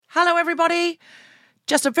Hello, everybody.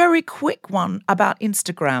 Just a very quick one about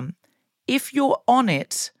Instagram. If you're on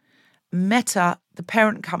it, Meta, the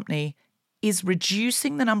parent company, is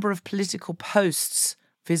reducing the number of political posts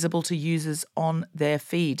visible to users on their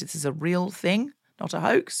feed. This is a real thing, not a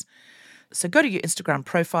hoax. So go to your Instagram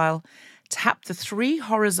profile, tap the 3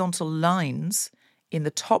 horizontal lines in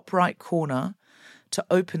the top right corner to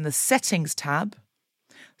open the Settings tab,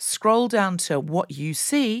 scroll down to What You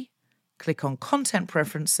See, click on Content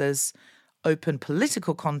Preferences, open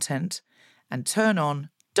Political Content, and turn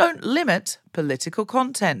on Don't Limit Political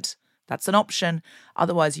Content. That's an option.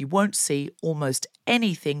 Otherwise, you won't see almost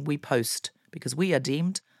anything we post because we are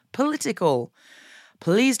deemed political.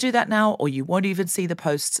 Please do that now, or you won't even see the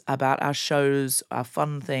posts about our shows, our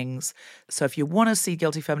fun things. So if you want to see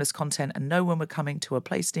Guilty Feminist content and know when we're coming to a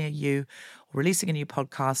place near you or releasing a new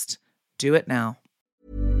podcast, do it now.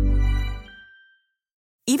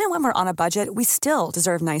 Even when we're on a budget, we still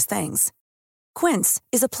deserve nice things. Quince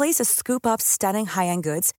is a place to scoop up stunning high-end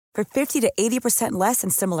goods for 50 to 80% less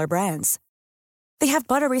than similar brands. They have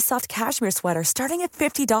buttery soft cashmere sweaters starting at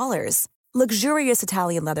 $50, luxurious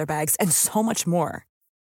Italian leather bags, and so much more.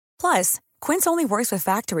 Plus, Quince only works with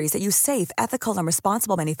factories that use safe, ethical, and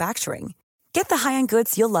responsible manufacturing. Get the high-end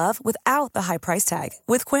goods you'll love without the high price tag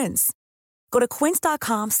with Quince. Go to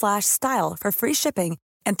quince.com/style for free shipping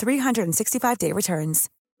and 365-day returns.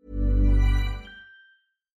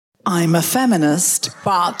 I'm a feminist,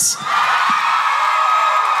 but...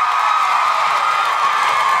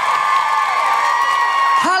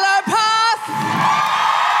 Hello, Perth!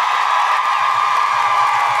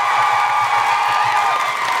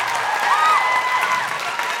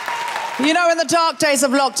 You know, in the dark days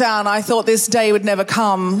of lockdown, I thought this day would never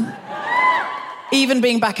come. Even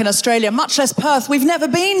being back in Australia, much less Perth. We've never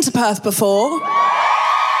been to Perth before.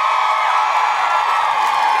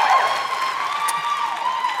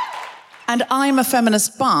 And I'm a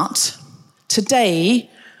feminist, but today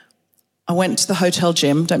I went to the hotel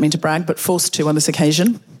gym, don't mean to brag, but forced to on this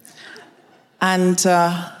occasion. And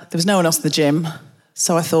there was no one else in the gym,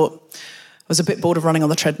 so I thought, I was a bit bored of running on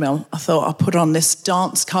the treadmill. I thought I'll put on this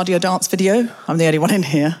cardio dance video. I'm the only one in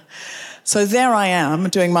here. So there I am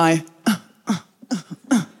doing my...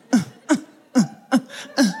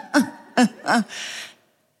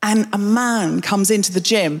 and a man comes into the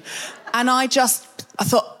gym, and I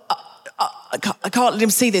thought, I can't let him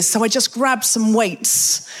see this, so I just grabbed some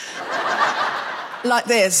weights like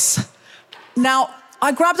this. Now,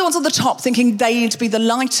 I grabbed the ones on the top thinking they'd be the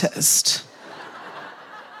lightest.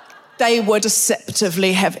 They were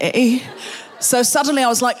deceptively heavy. So suddenly I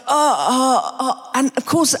was like, and of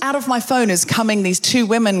course out of my phone is coming these 2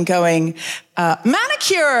 women going,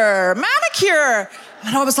 manicure.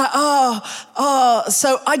 And I was like,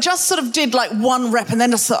 So I just sort of did like 1 rep and then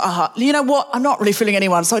just thought, you know what? I'm not really feeling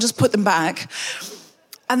anyone. So I just put them back.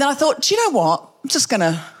 And then I thought, do you know what? I'm just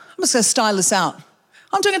gonna style this out.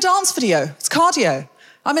 I'm doing a dance video. It's cardio.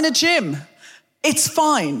 I'm in a gym. It's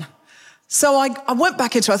fine. So I went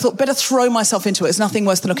back into it. I thought, better throw myself into it. It's nothing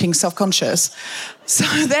worse than looking self-conscious. So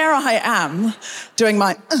there I am doing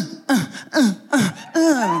my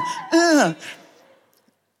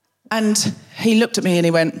And he looked at me and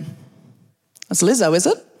he went, that's Lizzo, is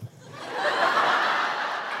it?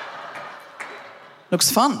 Looks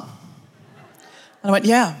fun. And I went,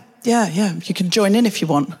 yeah, you can join in if you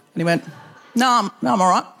want. And he went, no, I'm all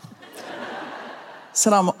right. I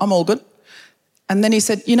said, I'm all good. And then he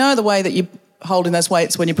said, you know the way that you're holding those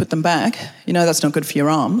weights when you put them back? You know that's not good for your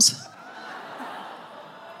arms.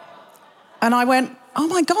 And I went, oh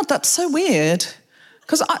my God, that's so weird.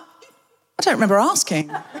 Because I don't remember asking.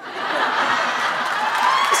 This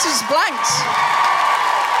was blanked.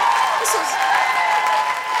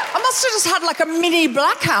 I must have just had like a mini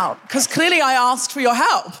blackout, because clearly I asked for your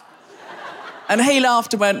help. And he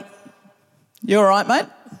laughed and went, you all right, mate?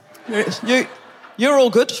 You're all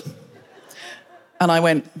good. And I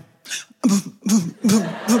went,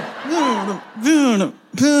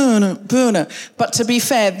 but to be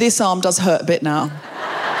fair, this arm does hurt a bit now.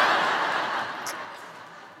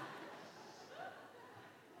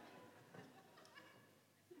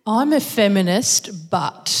 I'm a feminist,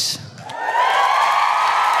 but...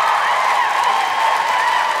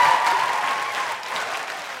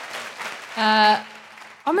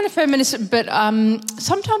 I'm a feminist, but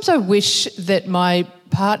sometimes I wish that my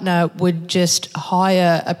partner would just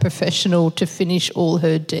hire a professional to finish all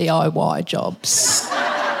her DIY jobs.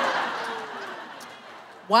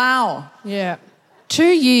 Wow. Yeah. 2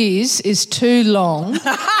 years is too long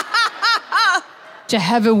to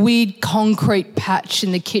have a weird concrete patch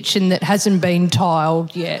in the kitchen that hasn't been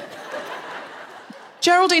tiled yet.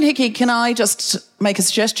 Geraldine Hickey, can I just make a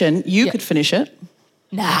suggestion. You could finish it.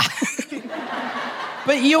 Nah.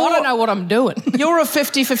 But I don't know what I'm doing. You're a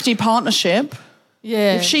 50-50 partnership.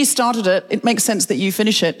 Yeah. If she started it, it makes sense that you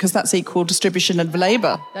finish it because that's equal distribution of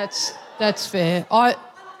labour. That's fair.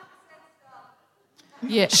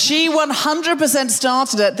 Yeah. She 100%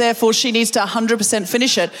 started it, therefore she needs to 100%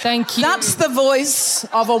 finish it. Thank you. That's the voice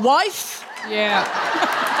of a wife. Yeah.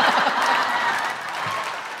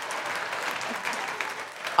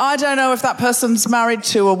 I don't know if that person's married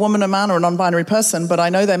to a woman, a man, or a non-binary person, but I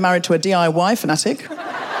know they're married to a DIY fanatic.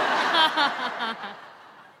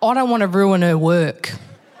 I don't want to ruin her work.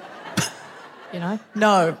 You know?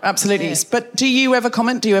 No, absolutely. Yeah. But do you ever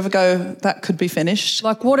comment? Do you ever go, that could be finished?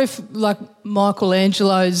 Like, what if, like,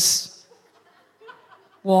 Michelangelo's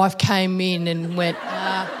wife came in and went,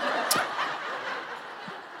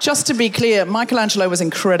 Just to be clear, Michelangelo was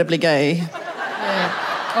incredibly gay.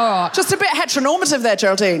 yeah. All right. Just a bit heteronormative there,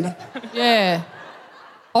 Geraldine. Yeah.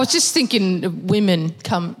 I was just thinking of women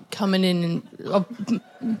coming in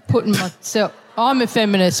and putting myself... I'm a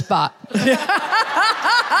feminist, but...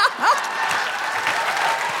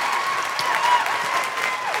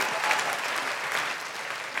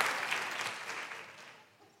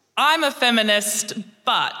 I'm a feminist,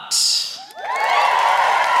 but...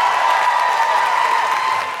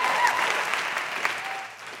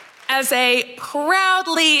 As a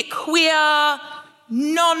proudly queer,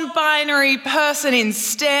 non-binary person in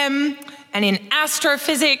STEM and in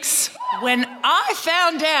astrophysics, when I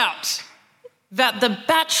found out that the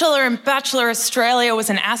Bachelor in Bachelor Australia was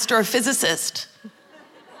an astrophysicist,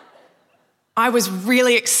 I was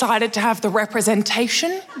really excited to have the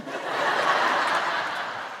representation.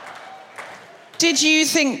 Did you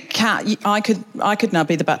think, Kat, I could now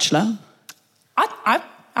be the Bachelor?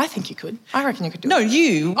 I think you could. I reckon you could do No, it.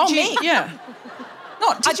 you. Oh, Did me? You, yeah. No,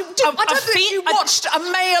 I don't think you watched a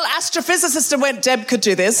male astrophysicist and went, Deb could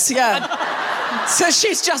do this. Yeah. So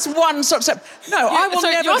she's just one sort of... No, I will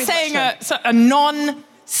never you're be the saying Bachelor. a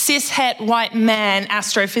non-cis-het white man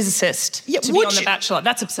astrophysicist to be on The Bachelor.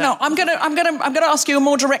 That's absurd. No, I'm gonna ask you a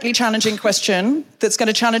more directly challenging question that's going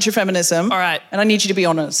to challenge your feminism. All right. And I need you to be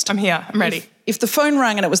honest. I'm here. I'm ready. If the phone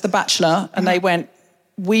rang and it was The Bachelor and they went,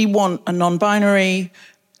 we want a non-binary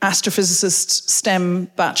astrophysicist STEM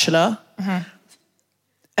Bachelor,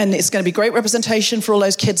 and it's going to be great representation for all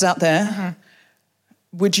those kids out there,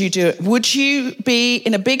 would you do it? Would you be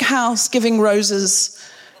in a big house giving roses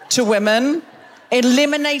to women,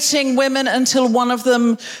 eliminating women until one of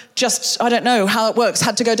them just, I don't know how it works,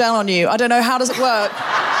 had to go down on you? I don't know, how does it work?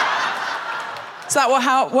 Is that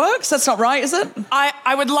how it works? That's not right, is it?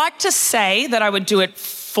 I would like to say that I would do it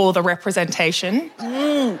for the representation.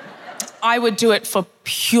 I would do it for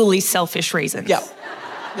purely selfish reasons. Yeah.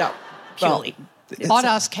 Purely. Well, I'd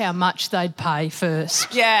ask how much they'd pay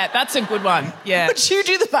first. Yeah, that's a good one. Yeah. would you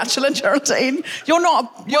do The Bachelor, Geraldine? You're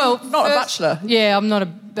not a Bachelor. Yeah, I'm not a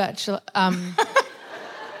Bachelor.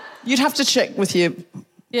 You'd have to check with you.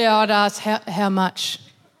 Yeah, I'd ask how much.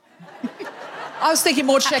 I was thinking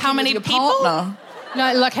more checking how many with your people? partner.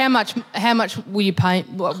 No, like how much will you pay?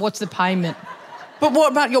 What's the payment? But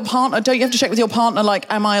what about your partner? Don't you have to check with your partner, like,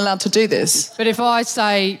 am I allowed to do this? But if I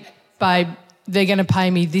say, babe, they're going to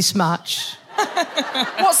pay me this much.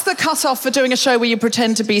 What's the cut-off for doing a show where you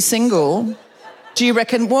pretend to be single? Do you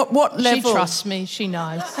reckon, what level? She trusts me, she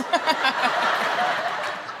knows.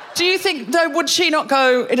 Do you think, though, would she not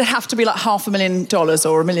go, it'd have to be like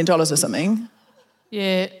 $500,000 or $1 million or something?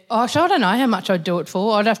 Yeah. Actually, I don't know how much I'd do it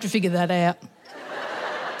for. I'd have to figure that out.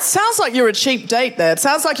 Sounds like you're a cheap date there. It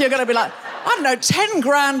sounds like you're going to be like, I don't know, 10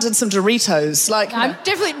 grand and some Doritos. Like, No,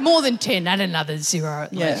 definitely more than 10 and another 0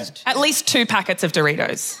 at least. At least 2 packets of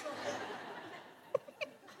Doritos.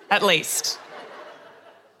 At least.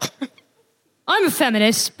 I'm a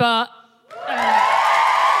feminist, but...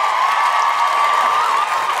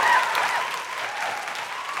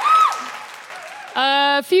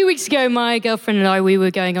 A few weeks ago, my girlfriend and I, we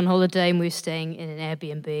were going on holiday and we were staying in an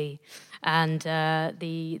Airbnb. And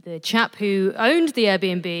the chap who owned the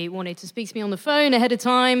Airbnb wanted to speak to me on the phone ahead of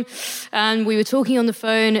time. And we were talking on the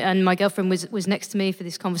phone and my girlfriend was next to me for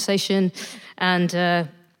this conversation. And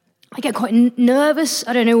I get quite nervous,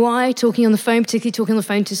 I don't know why, talking on the phone, particularly talking on the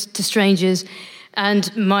phone to strangers.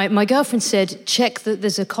 And my girlfriend said, check that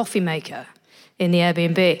there's a coffee maker in the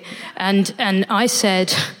Airbnb. And I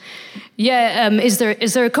said... Yeah, is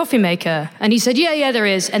there a coffee maker? And he said, yeah, there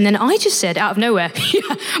is. And then I just said, out of nowhere,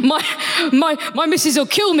 yeah, my missus will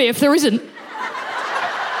kill me if there isn't.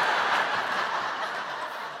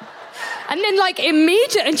 And then, like,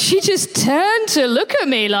 immediately, and she just turned to look at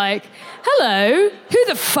me like, hello, who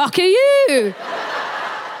the fuck are you?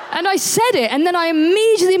 And I said it, and then I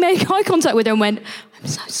immediately made eye contact with her and went, I'm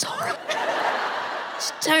so sorry.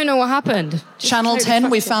 Just don't know what happened. Just Channel totally 10,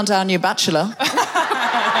 we fucked it. found our new bachelor. Are we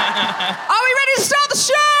ready to start the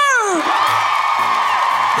show?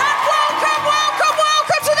 And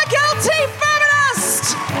welcome to the Guilty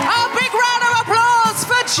Feminist! A big round of applause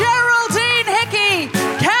for Geraldine Hickey,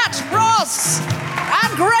 Kat Ross,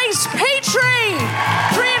 and Grace Petrie.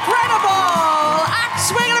 Three incredible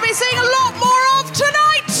acts we're going to be seeing a lot more of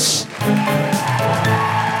tonight.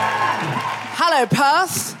 Hello,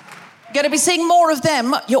 Perth. Going to be seeing more of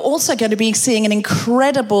them. You're also going to be seeing an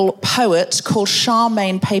incredible poet called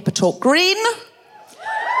Charmaine Papertalk Green.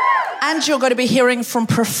 And you're going to be hearing from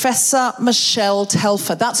Professor Michelle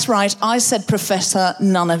Telfer. That's right, I said Professor,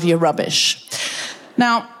 none of your rubbish.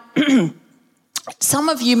 Now, some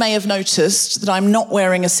of you may have noticed that I'm not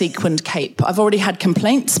wearing a sequined cape. I've already had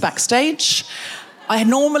complaints backstage. I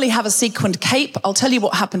normally have a sequined cape. I'll tell you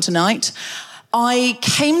what happened tonight. I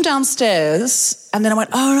came downstairs and then I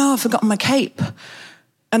went, oh no, I've forgotten my cape.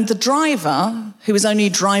 And the driver, who was only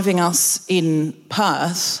driving us in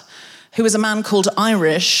Perth, who was a man called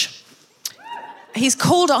Irish, he's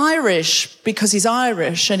called Irish because he's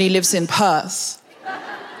Irish and he lives in Perth.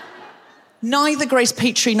 Neither Grace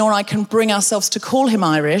Petrie nor I can bring ourselves to call him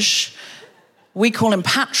Irish. We call him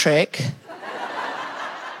Patrick.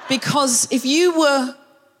 Because if you were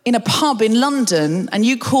in a pub in London and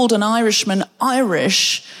you called an Irishman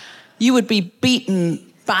Irish, you would be beaten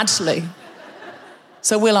badly.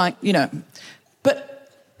 So we're like, you know.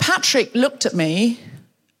 But Patrick looked at me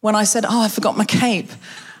when I said, oh, I forgot my cape,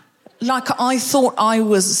 like I thought I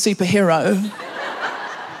was a superhero.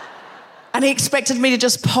 And he expected me to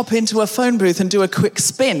just pop into a phone booth and do a quick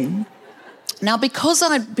spin. Now, because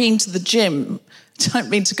I'd been to the gym, don't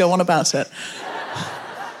mean to go on about it,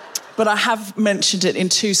 but I have mentioned it in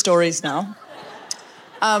 2 stories now.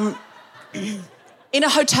 In a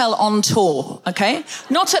hotel on tour, okay?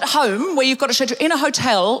 Not at home, where you've got to schedule. In a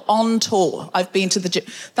hotel on tour, I've been to the gym.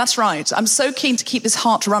 That's right. I'm so keen to keep this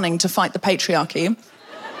heart running to fight the patriarchy.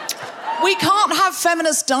 We can't have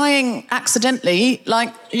feminists dying accidentally,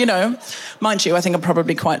 like, you know. Mind you, I think I'm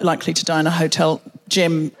probably quite likely to die in a hotel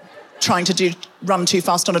gym trying to run too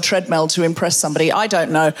fast on a treadmill to impress somebody. I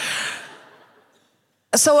don't know.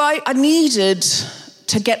 So I needed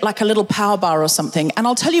to get like a little power bar or something. And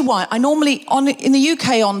I'll tell you why. I normally, in the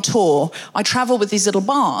UK on tour, I travel with these little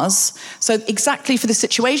bars. So exactly for this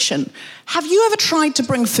situation. Have you ever tried to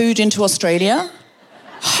bring food into Australia?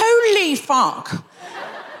 Holy fuck.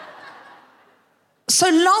 So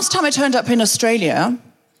last time I turned up in Australia,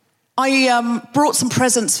 I brought some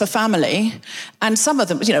presents for family. And some of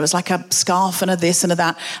them, you know, it was like a scarf and a this and a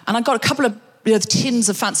that. And I got a couple of tins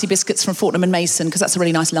of fancy biscuits from Fortnum and Mason, because that's a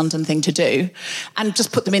really nice London thing to do, and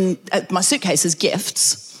just put them in my suitcase as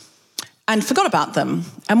gifts and forgot about them.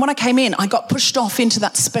 And when I came in, I got pushed off into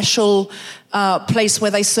that special place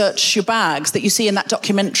where they search your bags that you see in that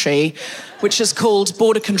documentary, which is called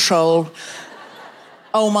Border Control.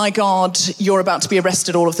 Oh my God, you're about to be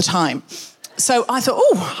arrested all of the time. So I thought,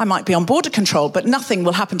 oh, I might be on border control, but nothing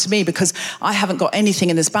will happen to me because I haven't got anything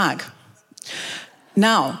in this bag.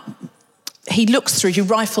 Now, he looks through, he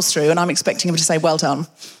rifles through, and I'm expecting him to say, well done.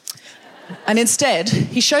 And instead,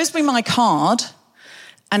 he shows me my card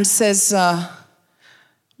and says,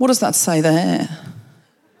 what does that say there?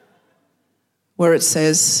 Where it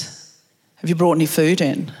says, have you brought any food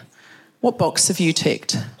in? What box have you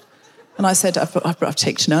ticked? And I said, I've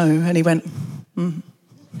ticked no. And he went, And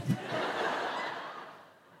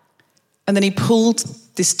then he pulled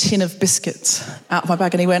this tin of biscuits out of my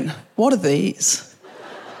bag and he went, what are these?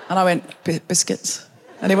 And I went, biscuits.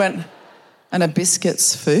 And he went, and are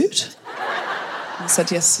biscuits food? I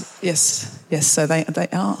said, yes, so they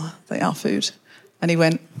are food. And he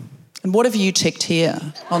went, and what have you ticked here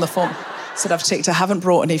on the form? I said, I've ticked, I haven't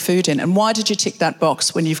brought any food in. And why did you tick that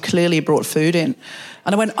box when you've clearly brought food in?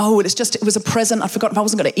 And I went, oh, it was a present. I forgot if I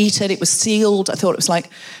wasn't going to eat it. It was sealed. I thought it was like,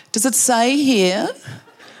 does it say here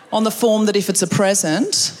on the form that if it's a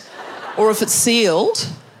present or if it's sealed,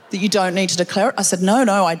 that you don't need to declare it? I said, no,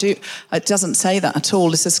 I do. It doesn't say that at all.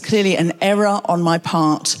 This is clearly an error on my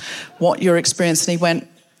part, what you're experiencing. And he went,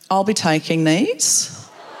 I'll be taking these.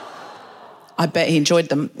 I bet he enjoyed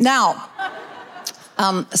them. Now,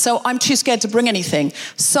 so I'm too scared to bring anything.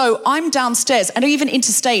 So I'm downstairs, and even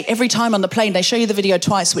interstate, every time on the plane, they show you the video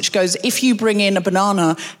twice, which goes, if you bring in a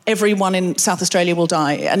banana, everyone in South Australia will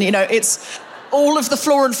die. And, you know, it's... all of the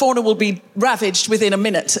flora and fauna will be ravaged within a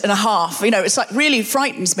minute and a half. You know, it's like really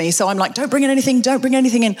frightens me. So I'm like, don't bring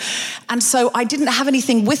anything in. And so I didn't have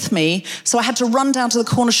anything with me. So I had to run down to the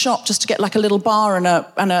corner shop just to get like a little bar and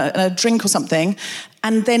a drink or something.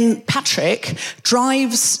 And then Patrick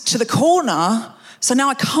drives to the corner. So now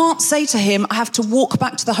I can't say to him, I have to walk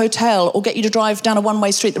back to the hotel or get you to drive down a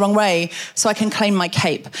one-way street the wrong way so I can claim my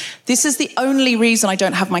cape. This is the only reason I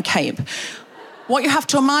don't have my cape. What you have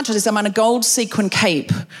to imagine is I'm in a gold sequin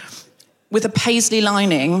cape with a paisley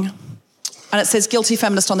lining, and it says Guilty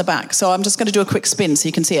Feminist on the back. So I'm just going to do a quick spin so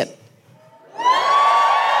you can see it.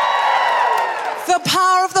 The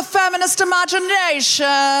power of the feminist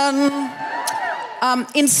imagination.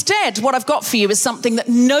 Instead, what I've got for you is something that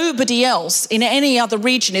nobody else in any other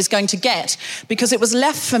region is going to get, because it was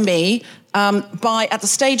left for me at the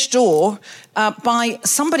stage door by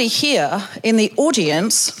somebody here in the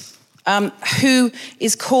audience who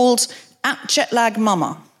is called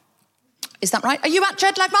 @JetLagMama. Is that right? Are you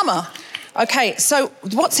 @JetLagMama? Okay, so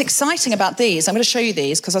what's exciting about these, I'm going to show you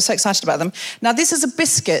these because I'm so excited about them. Now, this is a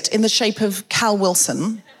biscuit in the shape of Cal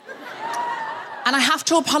Wilson. And I have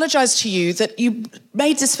to apologise to you that you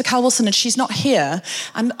made this for Cal Wilson and she's not here.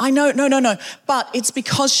 And I know, no. But it's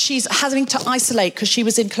because she's having to isolate because she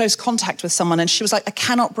was in close contact with someone and she was like, I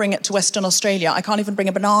cannot bring it to Western Australia. I can't even bring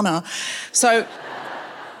a banana. So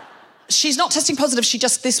she's not testing positive.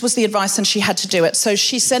 This was the advice and she had to do it. So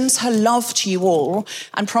she sends her love to you all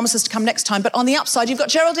and promises to come next time. But on the upside, you've got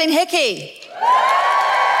Geraldine Hickey,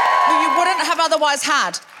 who you wouldn't have otherwise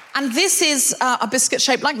had. And this is a biscuit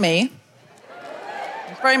shaped like me.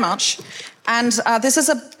 Very much. And this is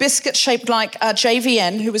a biscuit shaped like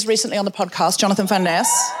JVN, who was recently on the podcast, Jonathan Van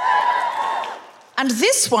Ness. And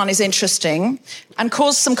this one is interesting and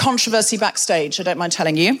caused some controversy backstage, I don't mind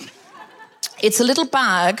telling you. It's a little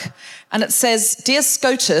bag and it says, Dear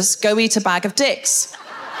SCOTUS, go eat a bag of dicks.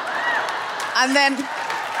 And then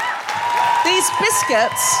these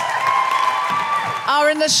biscuits are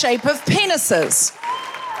in the shape of penises.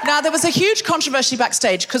 Now, there was a huge controversy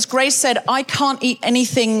backstage because Grace said, I can't eat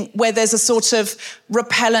anything where there's a sort of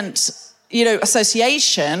repellent,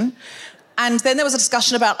 association. And then there was a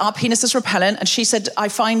discussion about are penises repellent? And she said, I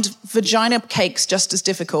find vagina cakes just as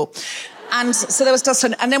difficult. And so there was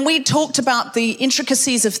discussion. And then we talked about the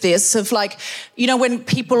intricacies of this, of when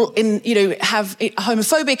people have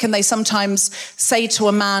homophobic and they sometimes say to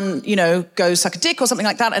a man, go suck a dick or something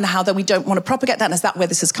like that, and how that we don't want to propagate that, and is that where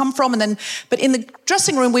this has come from? And then, but in the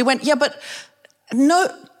dressing room, we went, no,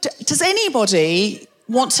 does anybody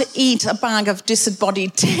want to eat a bag of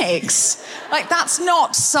disembodied dicks? That's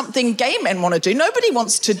not something gay men want to do. Nobody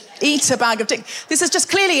wants to eat a bag of dicks. This is just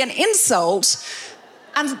clearly an insult.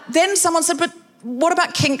 And then someone said, but what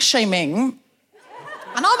about kink shaming?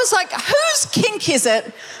 And I was like, whose kink is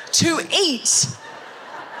it to eat?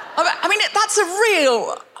 I mean, that's a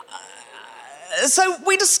real... So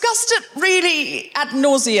we discussed it really ad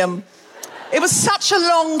nauseum. It was such a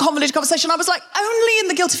long, convoluted conversation. I was like, only in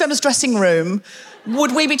the Guilty Feminist dressing room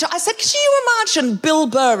would we be... I said, could you imagine Bill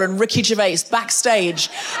Burr and Ricky Gervais backstage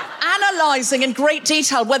analysing in great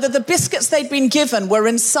detail whether the biscuits they'd been given were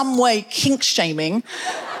in some way kink-shaming?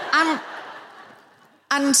 And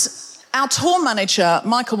our tour manager,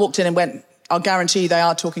 Michael, walked in and went, I'll guarantee you they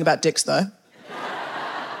are talking about dicks, though.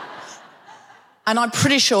 And I'm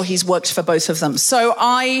pretty sure he's worked for both of them. So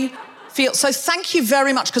thank you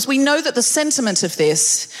very much, because we know that the sentiment of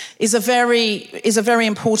this is a very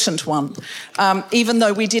important one, even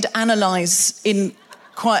though we did analyse in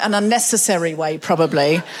quite an unnecessary way,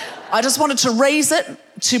 probably. I just wanted to raise it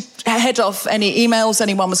to head off any emails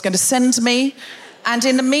anyone was going to send me. And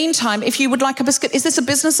in the meantime, if you would like a biscuit, is this a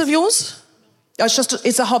business of yours?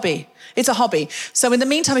 It's a hobby. It's a hobby. So in the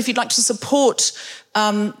meantime, if you'd like to support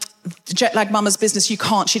JetLagMama's business, you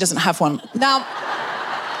can't. She doesn't have one. Now,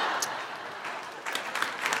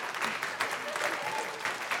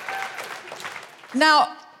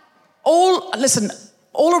 all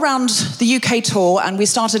around the UK tour, and we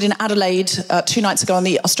started in Adelaide 2 nights ago on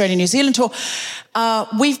the Australia-New Zealand tour,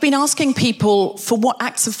 we've been asking people for what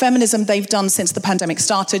acts of feminism they've done since the pandemic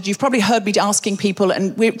started. You've probably heard me asking people,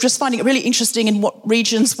 and we're just finding it really interesting in what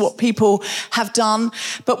regions, what people have done.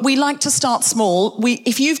 But we like to start small.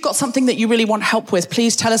 If you've got something that you really want help with,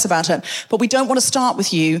 please tell us about it. But we don't want to start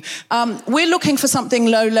with you. We're looking for something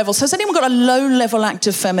low level. So has anyone got a low level act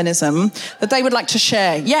of feminism that they would like to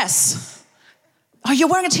share? Yes. Oh, you're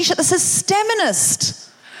wearing a T-shirt that says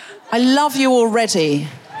STEMinist. I love you already.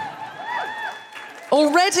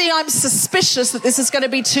 Already I'm suspicious that this is going to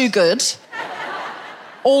be too good.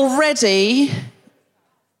 Already,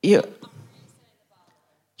 you're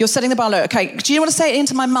setting the bar low. Okay, do you want to say it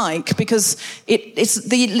into my mic? Because it's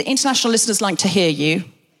the international listeners like to hear you.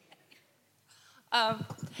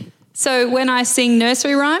 So when I sing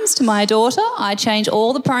nursery rhymes to my daughter, I change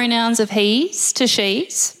all the pronouns of he's to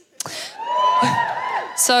she's.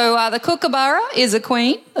 So the kookaburra is a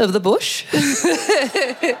queen of the bush.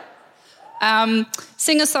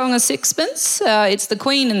 Sing a song of sixpence. It's the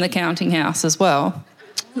queen in the counting house as well.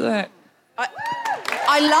 I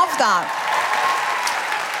love that.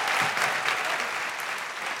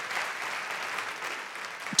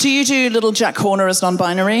 Do you do little Jack Horner as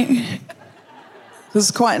non-binary?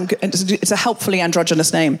 It's a helpfully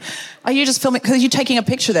androgynous name. Are you just filming? Are you taking a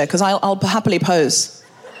picture there? Because I'll happily pose.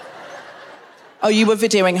 Oh, you were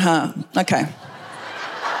videoing her. Okay.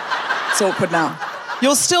 It's awkward now.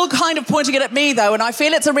 You're still kind of pointing it at me, though, and I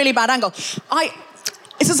feel it's a really bad angle.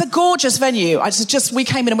 This is a gorgeous venue. We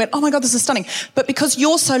came in and went, oh my God, this is stunning. But because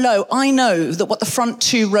you're so low, I know that what the front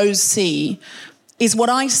two rows see is what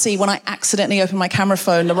I see when I accidentally open my camera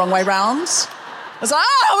phone the wrong way round. It's like,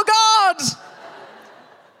 oh God!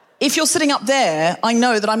 If you're sitting up there, I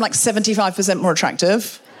know that I'm like 75% more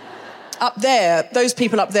attractive. Up there, those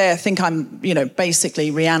people up there think I'm,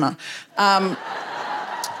 basically Rihanna.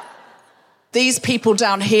 These people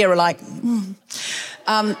down here are like,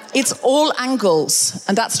 it's all angles,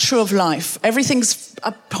 and that's true of life. Everything's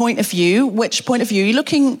a point of view. Which point of view are you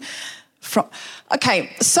looking from?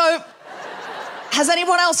 Okay, so has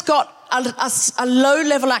anyone else got a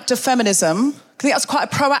low-level act of feminism? I think that's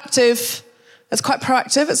quite proactive.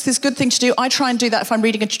 It's this good thing to do. I try and do that if I'm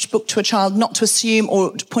reading a book to a child, not to assume,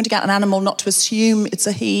 or pointing out an animal, not to assume it's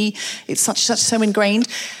a he. It's such so ingrained.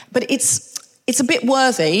 But it's a bit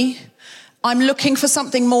worthy. I'm looking for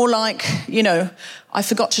something more like, I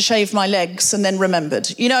forgot to shave my legs and then remembered.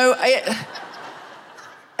 Has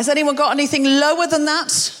anyone got anything lower than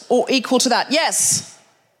that or equal to that? Yes.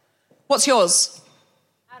 What's yours?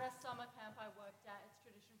 At a summer camp I worked at, it's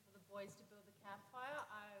tradition for the boys to build the campfire.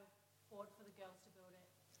 I fought for the girls to build it.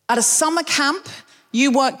 At a summer camp you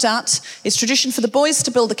worked at, it's tradition for the boys to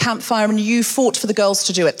build the campfire and you fought for the girls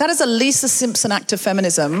to do it. That is a Lisa Simpson act of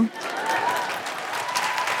feminism.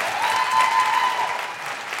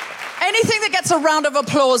 Anything that gets a round of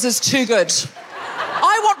applause is too good.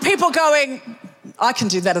 I want people going, I can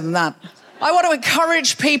do better than that. I want to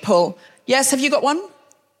encourage people. Yes, have you got one?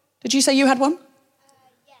 Did you say you had one?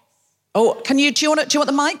 Yes. Oh, do you want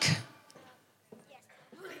the mic? Yes.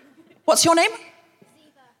 What's your name?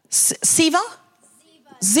 Ziva.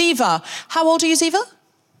 Ziva. How old are you, Ziva?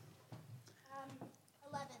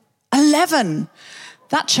 11.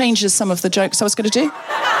 That changes some of the jokes I was going to do.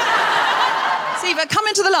 Ziva, come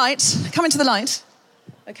into the light.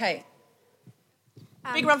 Okay.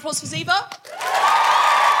 Big round of applause for Ziva.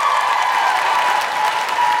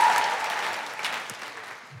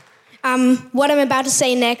 What I'm about to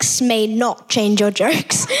say next may not change your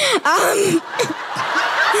jokes.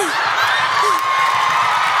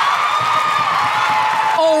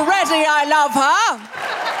 Already I love her.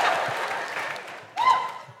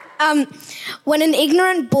 When an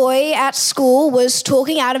ignorant boy at school was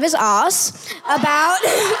talking out of his arse about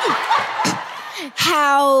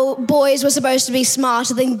how boys were supposed to be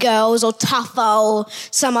smarter than girls or tougher or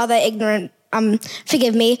some other ignorant,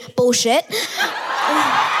 forgive me, bullshit,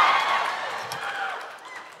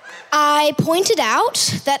 I pointed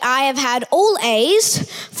out that I have had all A's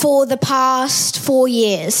for the past 4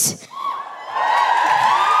 years.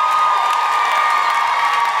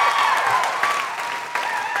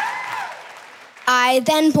 I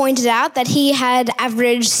then pointed out that he had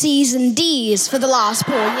averaged C's and D's for the last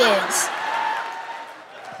 4 years.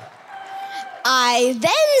 I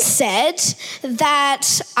then said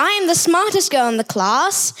that I'm the smartest girl in the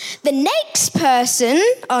class. The next person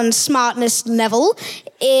on smartness level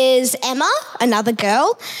is Emma, another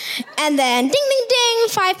girl. And then ding, ding, ding,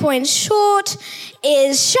 5 points short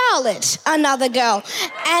is Charlotte, another girl.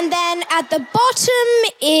 And then at the bottom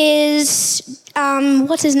is,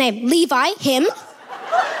 what's his name? Levi, him.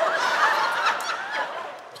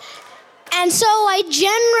 And so I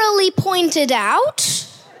generally pointed out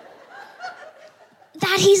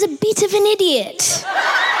that he's a bit of an idiot.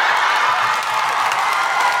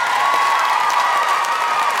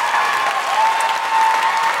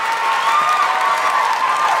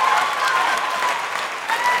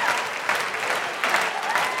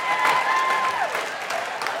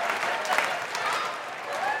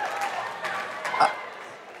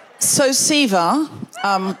 So, Siva,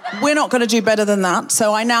 we're not going to do better than that,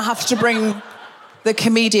 so I now have to bring the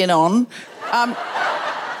comedian on.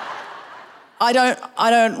 I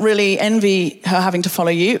don't really envy her having to follow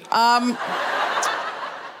you. I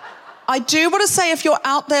do want to say, if you're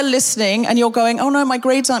out there listening and you're going, oh no, my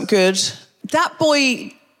grades aren't good, that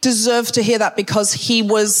boy deserved to hear that because he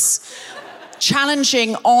was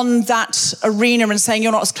challenging on that arena and saying,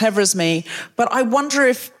 you're not as clever as me. But I wonder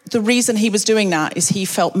if the reason he was doing that is he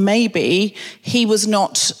felt maybe he was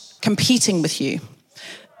not competing with you.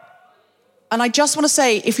 And I just want to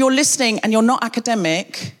say, if you're listening and you're not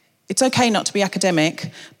academic, it's okay not to be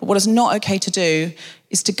academic, but what is not okay to do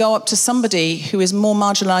is to go up to somebody who is more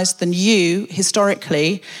marginalised than you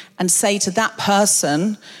historically and say to that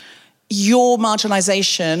person, your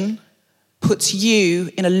marginalisation puts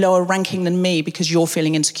you in a lower ranking than me because you're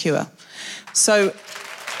feeling insecure. So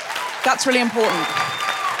that's really important.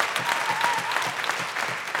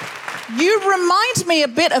 You remind me a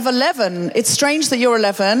bit of 11. It's strange that you're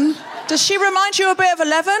 11. Does she remind you a bit of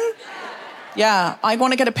 11? Yeah, I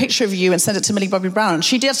want to get a picture of you and send it to Millie Bobby Brown.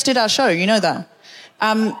 She just did our show, you know that.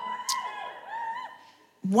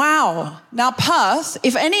 Wow. Now, Perth,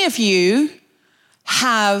 if any of you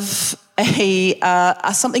have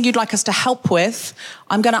something you'd like us to help with,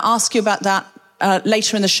 I'm going to ask you about that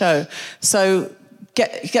later in the show. So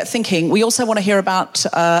get thinking. We also want to hear about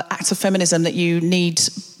acts of feminism that you need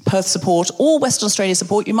Perth support or Western Australia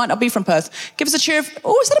support. You might not be from Perth. Give us a cheer.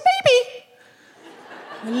 Oh, is that a baby?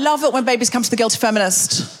 I love it when babies come to the Guilty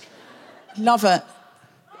Feminist. Love it.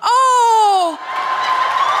 Oh!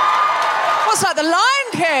 What's like the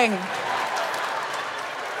Lion King?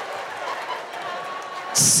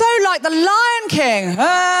 So like the Lion King.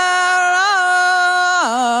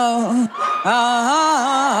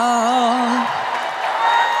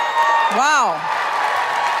 Wow.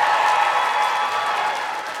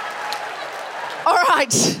 All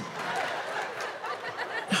right.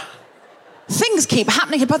 Things keep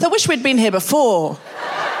happening here, but I wish we'd been here before.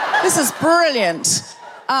 This is brilliant.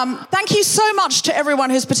 Thank you so much to everyone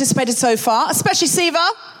who's participated so far, especially Siva.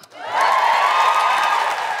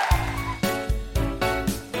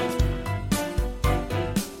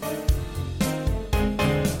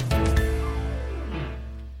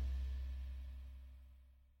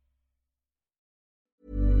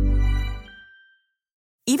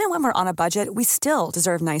 Even when we're on a budget, we still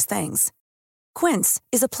deserve nice things. Quince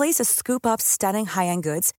is a place to scoop up stunning high-end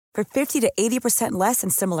goods for 50 to 80% less than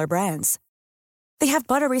similar brands. They have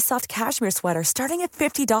buttery soft cashmere sweaters starting at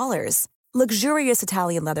 $50, luxurious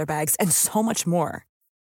Italian leather bags, and so much more.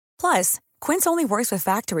 Plus, Quince only works with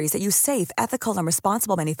factories that use safe, ethical, and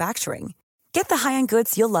responsible manufacturing. Get the high-end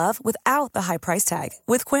goods you'll love without the high price tag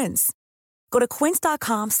with Quince. Go to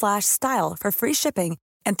quince.com/style for free shipping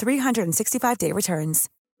and 365-day returns.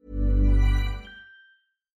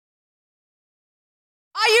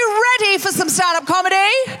 Are you ready for some stand-up comedy?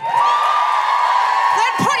 Then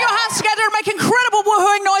put your hands together and make incredible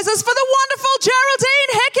woohooing noises for the wonderful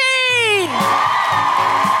Geraldine Hickey!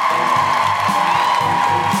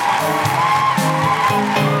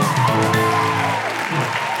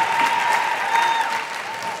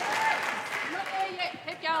 Not there yet.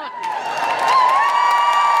 Keep going.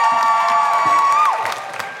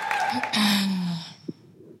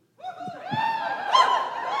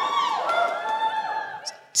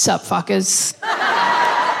 Sup, fuckers.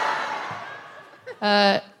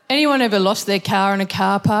 Anyone ever lost their car in a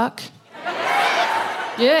car park?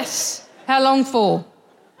 Yes. How long for?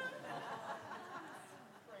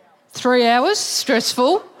 3 hours?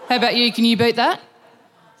 Stressful. How about you? Can you beat that?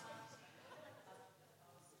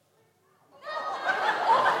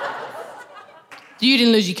 You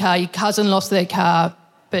didn't lose your car. Your cousin lost their car,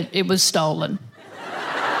 but it was stolen.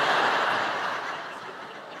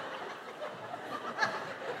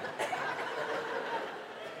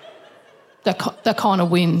 That kind of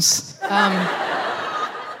wins.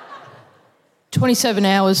 27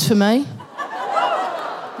 hours for me.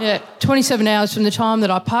 Yeah, 27 hours from the time that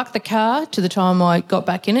I parked the car to the time I got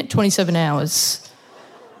back in it, 27 hours.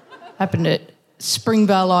 Happened at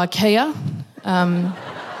Springvale IKEA.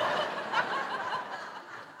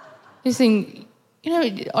 This thing, you know,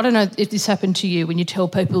 I don't know if this happened to you when you tell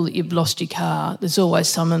people that you've lost your car, there's always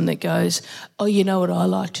someone that goes, oh, you know what I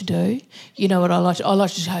like to do? You know what I like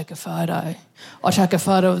to take a photo. I take a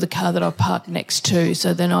photo of the car that I parked next to,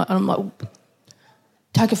 so then I'm like,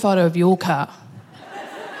 take a photo of your car.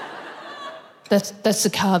 That's the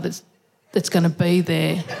car that's going to be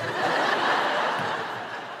there.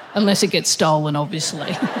 Unless it gets stolen,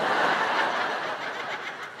 obviously.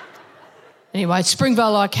 Anyway,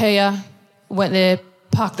 Springvale IKEA, went there,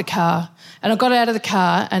 parked the car, and I got out of the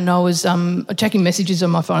car and I was checking messages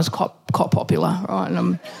on my phone. It's quite popular, right? And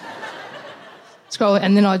I'm scrolling,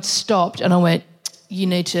 and then I'd stopped and I went, you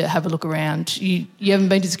need to have a look around. You haven't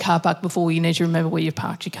been to this car park before, you need to remember where you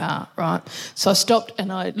parked your car, right? So I stopped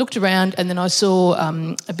and I looked around and then I saw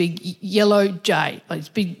a big yellow J, like it's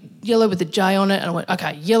big yellow with a J on it, and I went,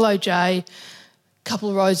 okay, yellow J, couple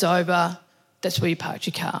of rows over, that's where you parked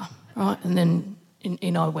your car, right? And then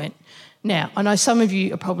in I went. Now, I know some of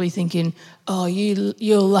you are probably thinking, oh,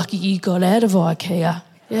 you're lucky you got out of IKEA,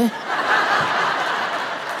 yeah?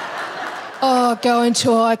 Oh, go into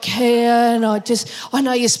IKEA and I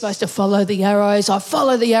know you're supposed to follow the arrows. I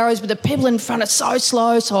follow the arrows, but the people in front are so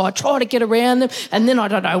slow, so I try to get around them and then I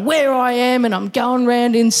don't know where I am and I'm going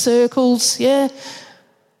round in circles, yeah?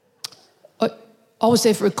 I was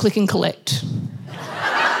there for a click and collect.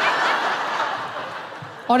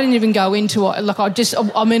 I didn't even go into it. Like, I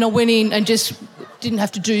went in and just didn't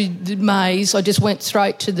have to do the maze. I just went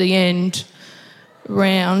straight to the end,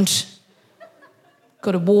 round,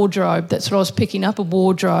 got a wardrobe. That's what I was picking up, a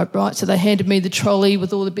wardrobe, right? So they handed me the trolley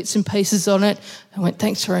with all the bits and pieces on it. I went,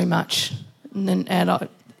 thanks very much. And then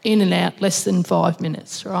in and out, less than 5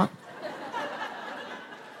 minutes, right?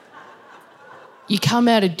 You come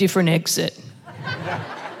out a different exit.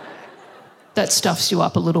 That stuffs you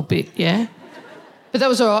up a little bit, yeah? But that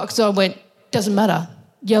was all right because I went, doesn't matter,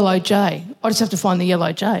 yellow J. I just have to find the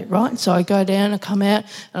yellow J, right? So I go down, I come out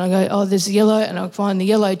and I go, oh, there's the yellow, and I find the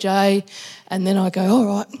yellow J and then I go, all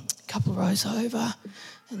right, a couple of rows over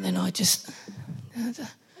and then I just,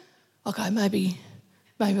 okay, maybe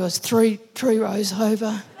I was three rows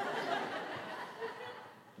over.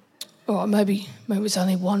 All right, maybe it was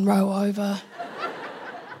only 1 row over.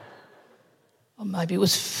 Or maybe it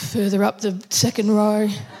was further up the second row.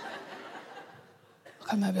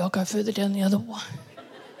 Okay, maybe I'll go further down the other one.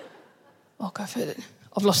 I'll go further.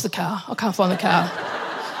 I've lost the car. I can't find the car.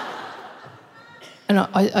 And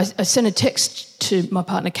I sent a text to my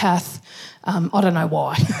partner, Kath. I don't know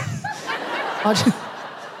why. I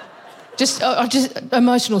just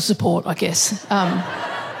emotional support, I guess. And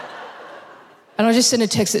I just sent a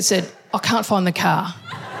text that said, I can't find the car.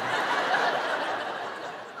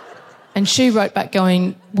 And she wrote back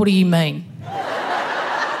going, what do you mean?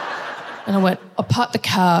 And I went, I parked the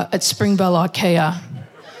car at Springvale IKEA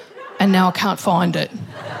and now I can't find it.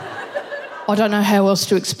 I don't know how else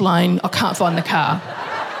to explain, I can't find the car.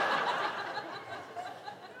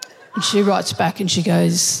 And she writes back and she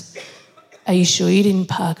goes, are you sure you didn't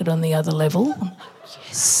park it on the other level? I'm like,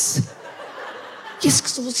 yes. Yes,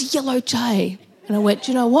 because it was a yellow J. And I went,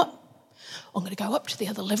 do you know what? I'm going to go up to the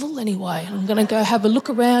other level anyway. I'm going to go have a look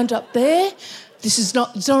around up there. It's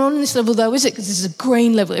not on this level though, is it? Because this is a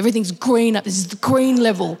green level. Everything's green up. This is the green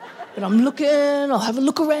level. But I'm looking, I'll have a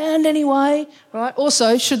look around anyway, right?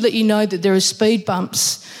 Also, should let you know that there are speed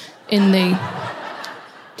bumps in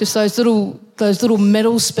just those little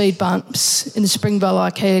metal speed bumps in the Springvale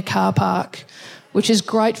IKEA car park, which is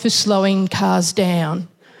great for slowing cars down.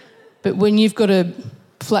 But when you've got a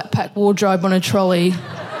flat pack wardrobe on a trolley,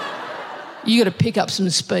 you got to pick up some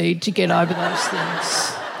speed to get over those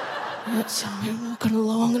things. So I'm walking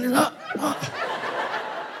along and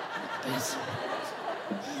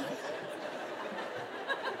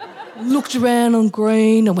looked around on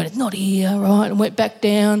green. I went, it's not here, right? And went back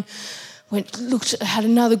down. Had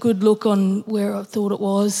another good look on where I thought it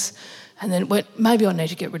was, and then went, maybe I need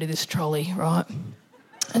to get rid of this trolley, right?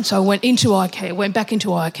 And so I went back into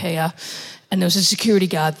IKEA, and there was a security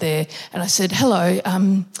guard there, and I said, hello,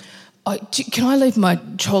 can I leave my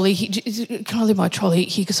trolley here? Can I leave my trolley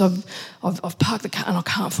here? Because I've parked the car and I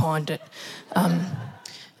can't find it.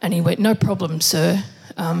 And he went, no problem, sir.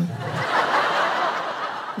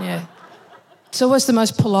 Yeah. It's always the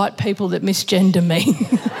most polite people that misgender me.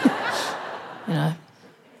 You know.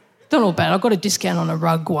 Not all bad. I got a discount on a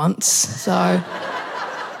rug once, so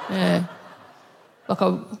yeah. Like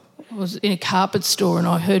I was in a carpet store and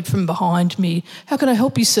I heard from behind me, how can I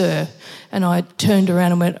help you, sir? And I turned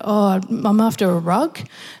around and went, oh, I'm after a rug.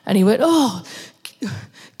 And he went, oh,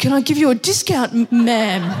 can I give you a discount,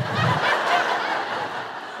 ma'am?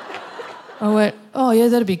 I went, oh, yeah,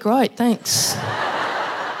 that'd be great, thanks.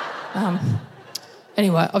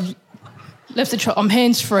 Anyway, I've left the I'm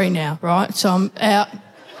hands-free now, right? So I'm out.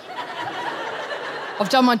 I've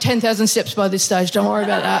done my 10,000 steps by this stage, don't worry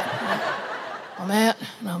about that. I'm out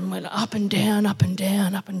and I went up and down, up and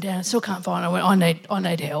down, up and down. Still can't find it. I went, I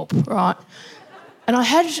need help, right? And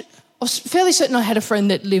I was fairly certain I had a friend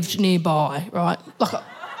that lived nearby, right? Like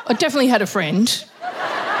I definitely had a friend.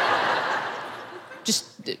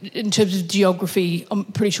 Just in terms of geography, I'm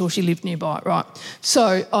pretty sure she lived nearby, right?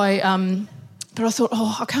 So but I thought,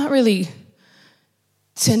 I can't really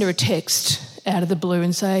send her a text out of the blue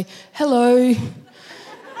and say, hello,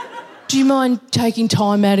 do you mind taking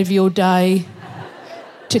time out of your day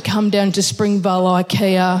to come down to Springvale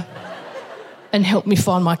IKEA and help me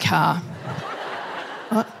find my car?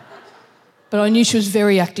 Right? But I knew she was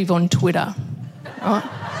very active on Twitter, right?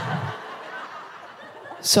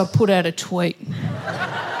 So I put out a tweet.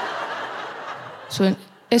 So went,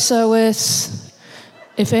 SOS,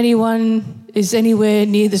 if anyone is anywhere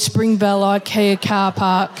near the Springvale IKEA car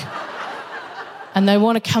park and they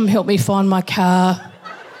want to come help me find my car,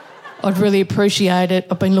 I'd really appreciate it.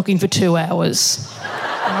 I've been looking for 2 hours.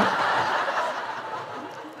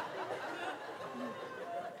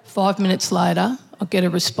 5 minutes later, I get a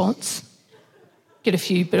response. Get a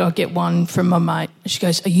few, but I get one from my mate. She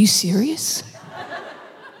goes, "Are you serious?"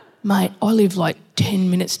 "Mate, I live like 10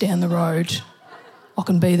 minutes down the road. I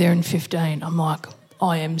can be there in 15. I'm like,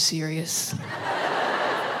 "I am serious."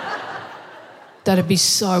 "That'd be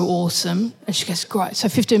so awesome." And she goes, "Great." So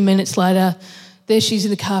 15 minutes later, there she's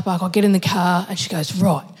in the car park. I get in the car and she goes,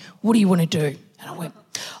 "Right, what do you want to do?" And I went,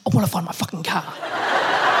 "I want to find my fucking car."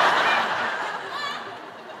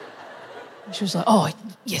 And she was like, "Oh,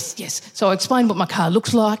 yes, yes." So I explained what my car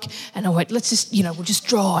looks like and I went, "Let's just, we'll just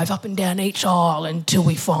drive up and down each aisle until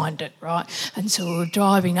we find it, right?" And so we were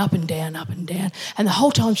driving up and down. And the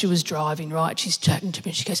whole time she was driving, right, she's chatting to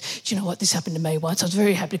me. She goes, "Do you know what? This happened to me once. I was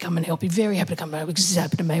very happy to come and help you, very happy to come over because this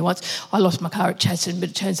happened to me once. I lost my car at Chadstone, but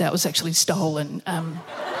it turns out it was actually stolen." And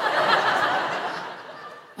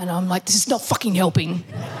I'm like, "This is not fucking helping."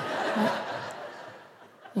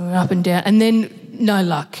 And we're up and down. And then, no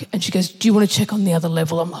luck. And she goes, "Do you want to check on the other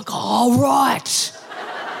level?" I'm like, "Oh, right.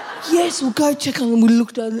 Yes, we'll go check on." And we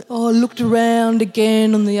looked around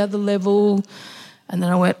again on the other level. And then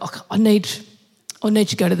I went, I need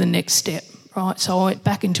to go to the next step, right? So I went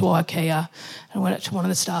back into IKEA and I went up to one of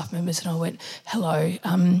the staff members and I went, "Hello,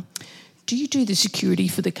 do you do the security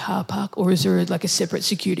for the car park or is there like a separate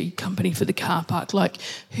security company for the car park? Like,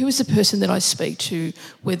 who is the person that I speak to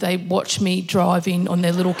where they watch me driving on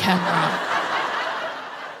their little camera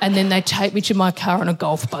and then they take me to my car on a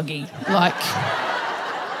golf buggy?" Like,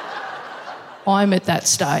 I'm at that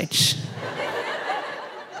stage.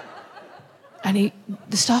 And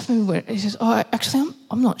the staff member went, he says, "Oh, actually,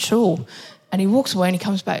 I'm not sure." And he walks away and he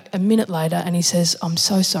comes back a minute later and he says, "I'm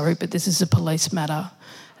so sorry, but this is a police matter."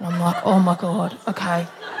 And I'm like, "Oh my God, okay."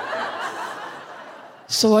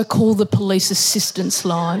 So I call the police assistance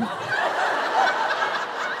line.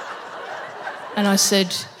 And I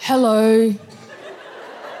said, "Hello,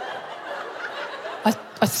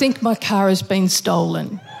 I think my car has been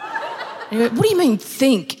stolen." And he went, "What do you mean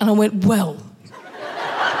think?" And I went, "Well,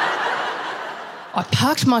 I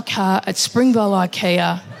parked my car at Springvale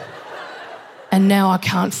IKEA and now I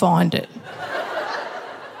can't find it."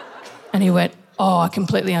 And he went, "Oh, I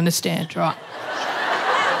completely understand, right."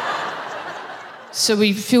 So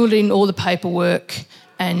we filled in all the paperwork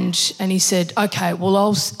and he said, "Okay, well,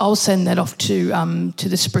 I'll send that off to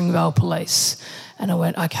the Springvale Police." And I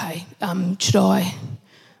went, "Okay, should I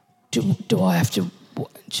wait? What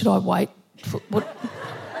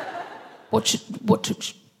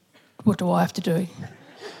do I have to do?"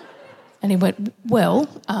 And he went, "Well,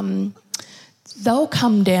 they'll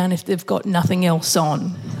come down if they've got nothing else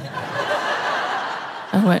on."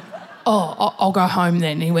 And I went, "Oh, I'll go home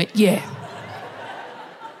then." And he went, "Yeah,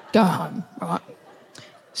 go home, right?"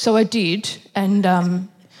 So I did, and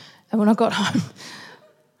when I got home,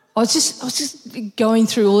 I was just going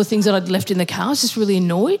through all the things that I'd left in the car. I was just really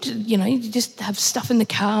annoyed. You just have stuff in the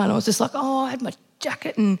car, and I was just like, "Oh, I had my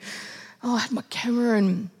jacket, and I had my camera,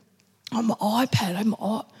 and my iPad. I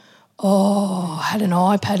had an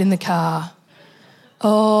iPad in the car.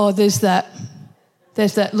 Oh, there's that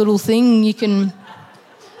little thing you can."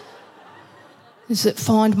 Is it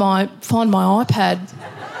find my iPad?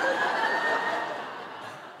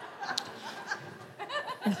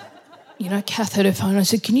 And, Kath had her phone. I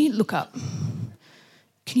said, "Can you look up?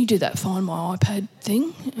 Can you do that find my iPad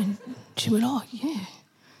thing?" And she went, "Oh, yeah."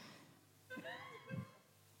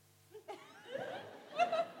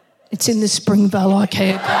 It's in the Springvale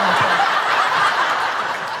IKEA car.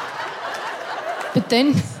 But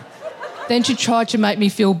then she tried to make me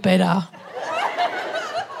feel better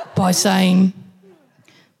by saying,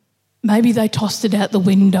 "Maybe they tossed it out the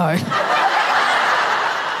window."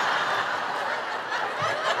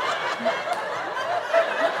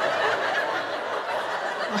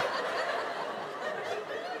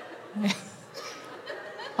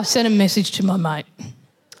 I sent a message to my mate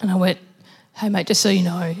and I went, "Hey mate, just so you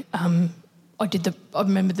know, I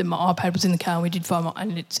remembered that my iPad was in the car and we did find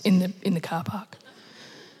and it's in the car park."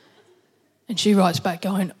 And she writes back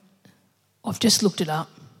going, "I've just looked it up.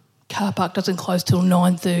 Car park doesn't close till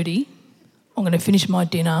 9:30. I'm going to finish my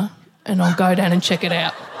dinner and I'll go down and check it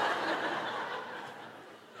out."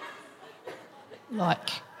 Like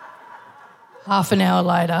half an hour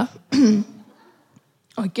later,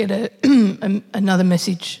 I get another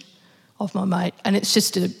message of my mate, and it's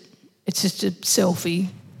just a selfie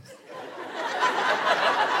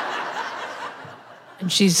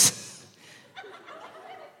and she's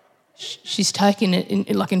taken it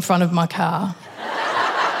in front of my car.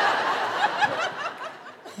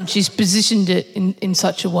 And she's positioned it in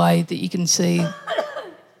such a way that you can see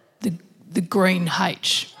the green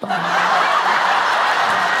H.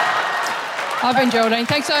 I've been Geraldine.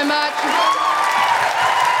 Thanks so much.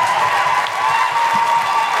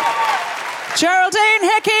 Geraldine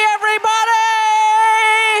Hickey, everybody!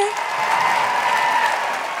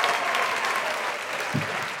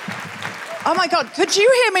 Oh my God, could you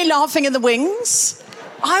hear me laughing in the wings?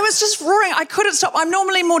 I was just roaring. I couldn't stop. I'm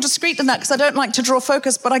normally more discreet than that because I don't like to draw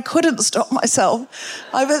focus, but I couldn't stop myself.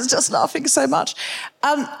 I was just laughing so much.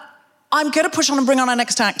 I'm going to push on and bring on our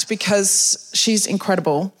next act because she's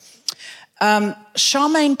incredible.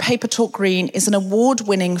 Charmaine Papertalk Green is an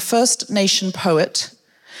award-winning First Nation poet,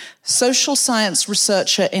 social science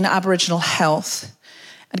researcher in Aboriginal health,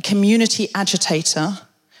 and community agitator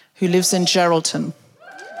who lives in Geraldton.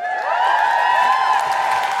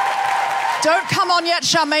 Don't come on yet,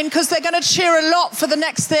 Charmaine, because they're going to cheer a lot for the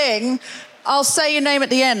next thing. I'll say your name at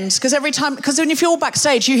the end, because if you're all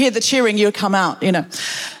backstage, you hear the cheering, you come out, you know.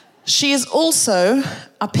 She is also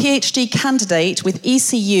a PhD candidate with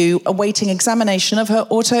ECU awaiting examination of her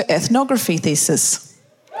autoethnography thesis.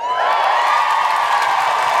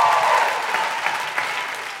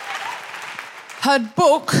 Her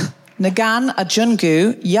book, Nagan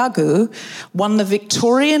Ajungu Yagu, won the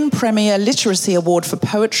Victorian Premier Literacy Award for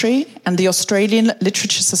Poetry and the Australian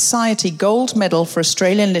Literature Society Gold Medal for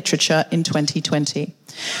Australian Literature in 2020.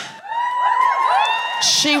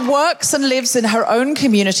 She works and lives in her own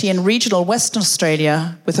community in regional Western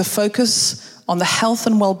Australia with a focus on the health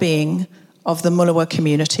and well-being of the Mullawa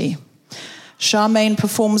community. Charmaine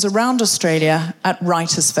performs around Australia at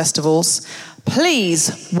writers' festivals.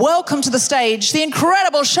 Please welcome to the stage the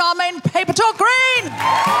incredible Charmaine Papertalk Green!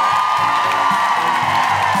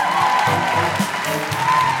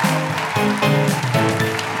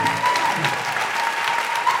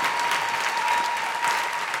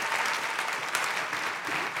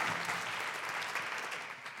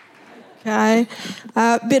 Okay,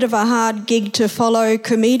 a bit of a hard gig to follow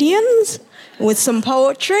comedians with some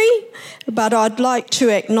poetry, but I'd like to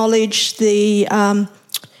acknowledge the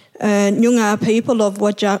Noongar people of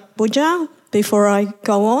Wajak Buja before I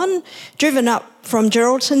go on. Driven up from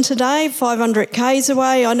Geraldton today, 500 k's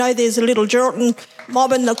away. I know there's a little Geraldton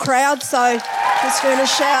mob in the crowd, so just going to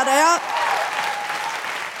shout out.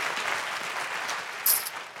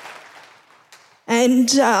 And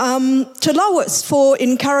to Lois for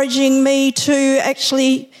encouraging me to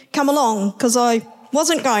actually come along, because I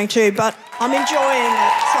wasn't going to, but I'm enjoying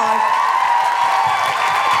it. So.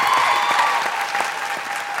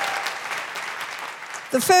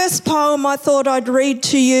 The first poem I thought I'd read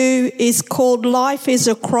to you is called Life is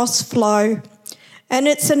a Crossflow, and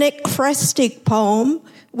it's an ekphrastic poem,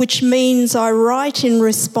 which means I write in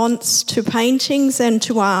response to paintings and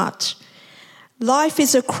to art. Life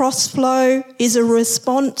is a Crossflow is a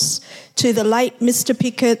response to the late Mr.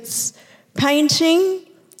 Pickett's painting,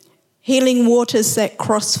 Healing Waters That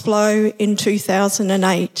Crossflow in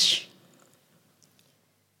 2008.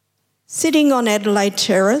 Sitting on Adelaide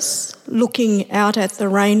Terrace, looking out at the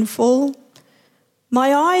rainfall,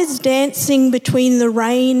 my eyes dancing between the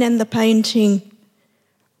rain and the painting.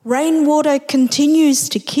 Rainwater continues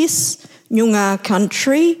to kiss Noongar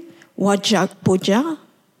country, Wajak Buja.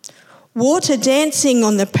 Water dancing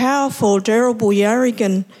on the powerful Derribul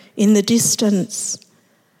Yarrigan in the distance.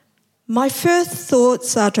 My first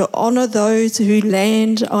thoughts are to honour those whose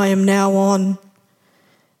land I am now on.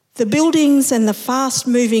 The buildings and the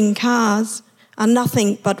fast-moving cars are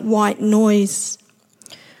nothing but white noise.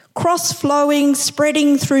 Cross-flowing,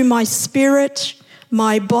 spreading through my spirit,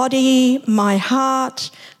 my body, my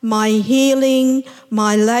heart, my healing,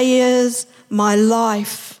 my layers, my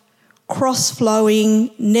life,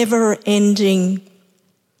 cross-flowing, never-ending.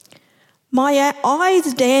 My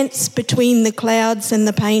eyes dance between the clouds and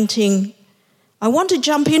the painting. I want to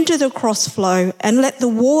jump into the crossflow and let the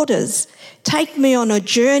waters take me on a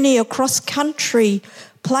journey across country,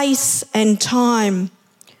 place and time.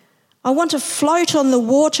 I want to float on the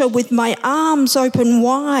water with my arms open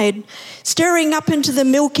wide, staring up into the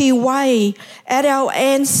Milky Way at our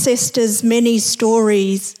ancestors' many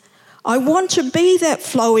stories. I want to be that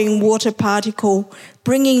flowing water particle,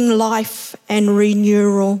 bringing life and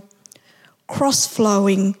renewal.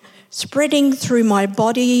 Cross-flowing, spreading through my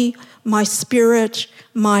body, my spirit,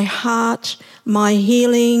 my heart, my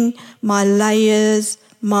healing, my layers,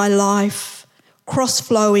 my life.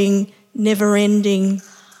 Cross-flowing, never-ending.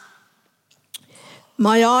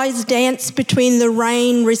 My eyes dance between the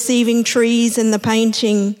rain receiving trees and the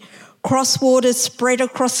painting, Cross waters spread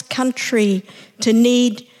across country to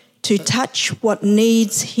need to touch what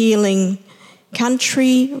needs healing.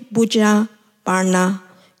 Country Buja Barna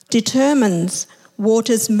determines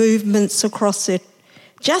water's movements across it,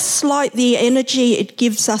 just like the energy it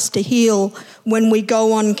gives us to heal when we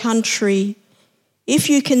go on country. If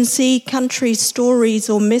you can see country stories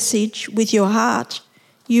or message with your heart,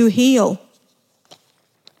 you heal.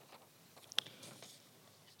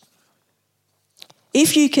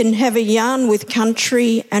 If you can have a yarn with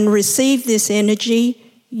country and receive this energy,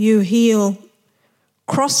 you heal.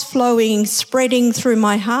 Cross-flowing, spreading through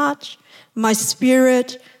my heart, my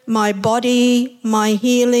spirit, my body, my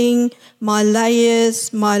healing, my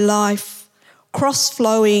layers, my life.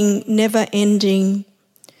 Cross-flowing, never-ending.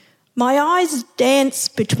 My eyes dance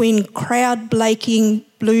between crowd-breaking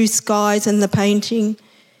blue skies and the painting.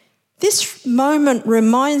 This moment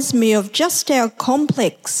reminds me of just how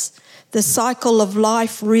complex the cycle of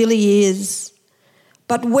life really is.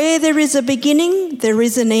 But where there is a beginning, there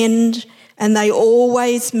is an end, and they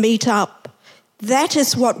always meet up. That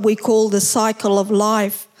is what we call the cycle of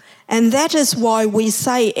life, and that is why we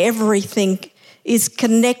say everything is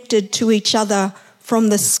connected to each other, from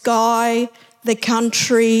the sky, the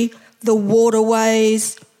country, the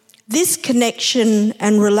waterways. This connection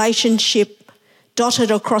and relationship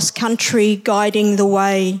dotted across country, guiding the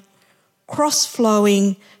way.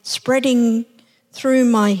 Cross-flowing, spreading through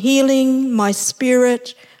my healing, my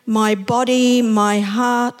spirit, my body, my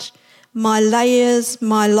heart, my layers,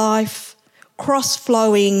 my life,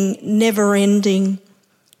 cross-flowing, never-ending.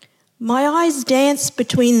 My eyes dance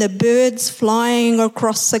between the birds flying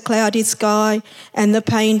across the cloudy sky and the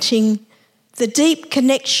painting. The deep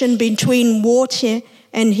connection between water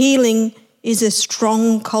and healing is a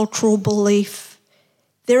strong cultural belief.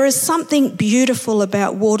 There is something beautiful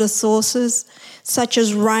about water sources, such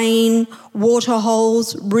as rain,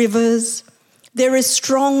 waterholes, rivers. There is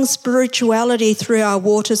strong spirituality through our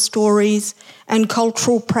water stories and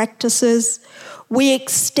cultural practices. We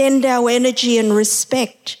extend our energy and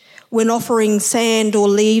respect when offering sand or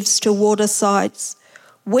leaves to water sites.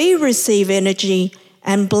 We receive energy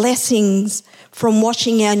and blessings from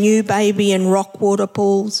washing our new baby in rock water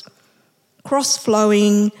pools.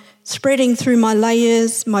 Cross-flowing, spreading through my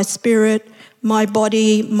layers, my spirit, my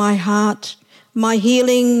body, my heart, my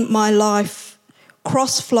healing, my life,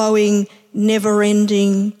 cross-flowing,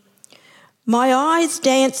 never-ending. My eyes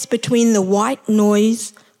dance between the white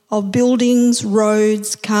noise of buildings,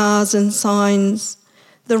 roads, cars and signs.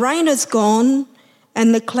 The rain is gone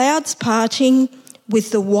and the clouds parting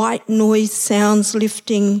with the white noise sounds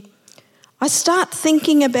lifting. I start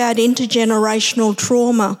thinking about intergenerational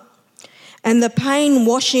trauma and the pain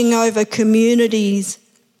washing over communities,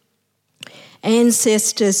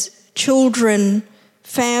 ancestors, children,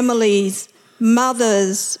 families,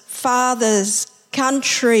 mothers, fathers,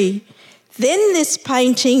 country. Then this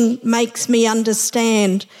painting makes me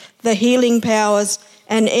understand the healing powers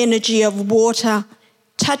and energy of water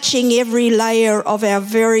touching every layer of our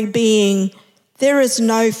very being. There is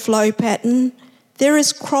no flow pattern. There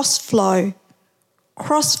is cross-flow,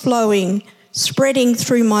 cross-flowing, spreading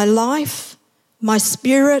through my life, my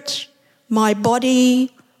spirit, my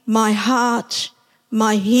body, my heart,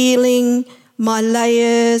 my healing, my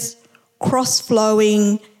layers,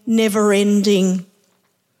 cross-flowing, never-ending.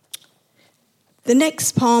 The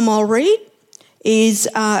next poem I'll read is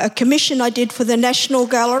a commission I did for the National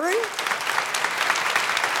Gallery.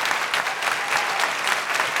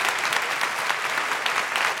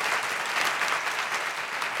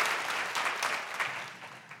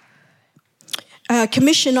 A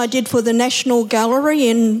commission I did for the National Gallery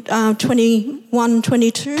in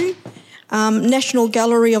 21-22, National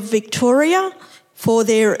Gallery of Victoria, for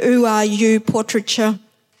their Who Are You portraiture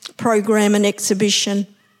program and exhibition.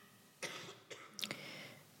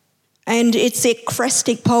 And it's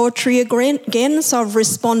ekphrastic poetry again, so I've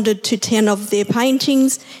responded to 10 of their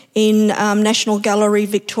paintings in National Gallery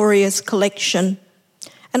Victoria's collection.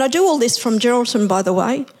 And I do all this from Geraldine, by the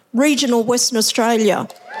way, regional Western Australia.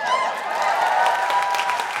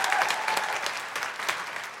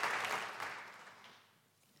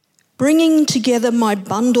 Bringing together my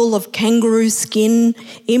bundle of kangaroo skin,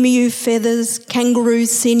 emu feathers, kangaroo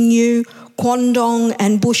sinew, quandong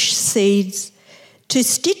and bush seeds, to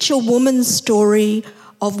stitch a woman's story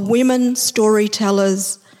of women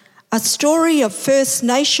storytellers, a story of First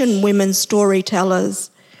Nation women storytellers,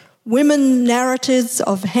 women narratives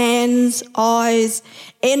of hands, eyes,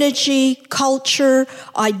 energy, culture,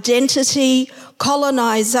 identity,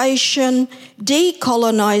 colonisation,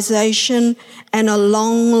 decolonisation, and a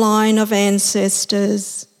long line of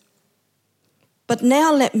ancestors. But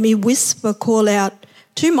now let me whisper call out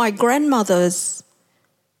to my grandmothers.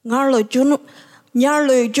 Ngarlu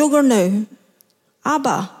Jugurnu,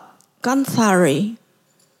 Abba, Ganthari.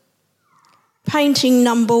 Painting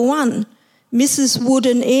number 1, Mrs. Wood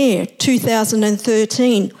and Air,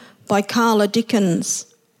 2013, by Carla Dickens.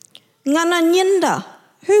 Ngananyinda,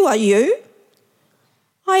 who are you?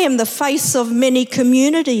 I am the face of many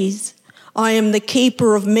communities. I am the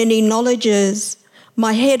keeper of many knowledges.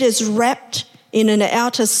 My head is wrapped in an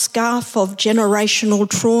outer scarf of generational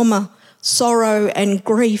trauma, sorrow and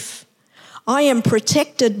grief. I am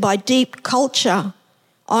protected by deep culture.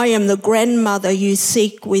 I am the grandmother you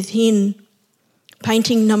seek within.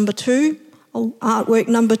 Painting number 2, artwork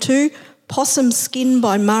number 2, Possum Skin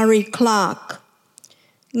by Mari Clark.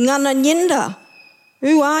 Ngananyinda,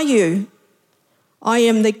 who are you? I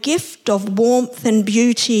am the gift of warmth and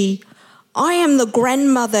beauty. I am the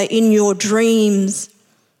grandmother in your dreams.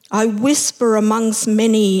 I whisper amongst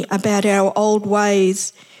many about our old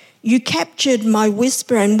ways. You captured my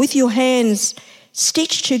whisper and with your hands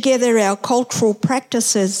stitched together our cultural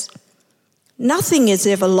practices. Nothing is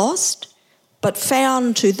ever lost, but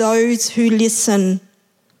found to those who listen.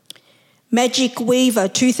 Magic Weaver,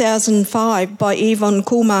 2005, by Yvonne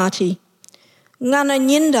Kulmati.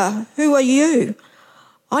 Ngananyinda, who are you?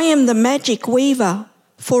 I am the magic weaver,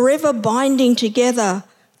 forever binding together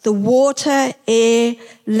the water, air,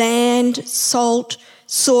 land, salt,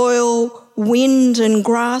 soil, wind and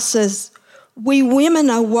grasses. We women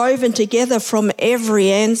are woven together from every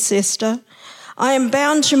ancestor. I am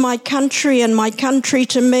bound to my country and my country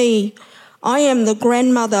to me. I am the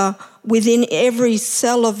grandmother within every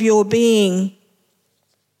cell of your being.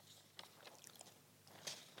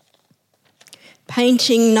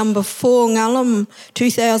 Painting number 4, Ngalam,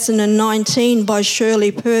 2019, by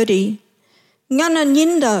Shirley Purdy.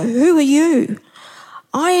 Ngananyinda, who are you?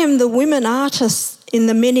 I am the women artists in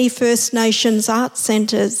the many First Nations art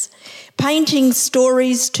centres, painting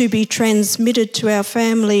stories to be transmitted to our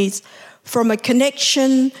families, from a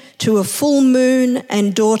connection to a full moon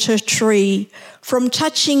and daughter tree, from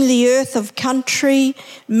touching the earth of country,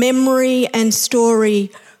 memory and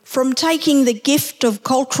story, from taking the gift of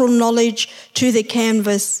cultural knowledge to the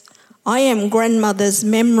canvas. I am grandmother's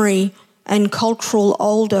memory and cultural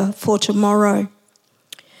older for tomorrow.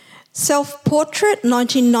 Self-portrait,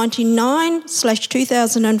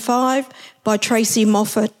 1999/2005, by Tracy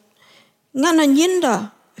Moffat.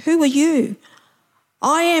 Ngananyinda, who are you?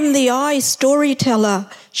 I am the I storyteller,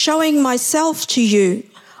 showing myself to you.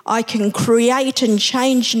 I can create and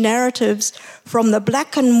change narratives from the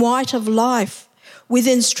black and white of life, with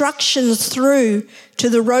instructions through to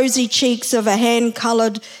the rosy cheeks of a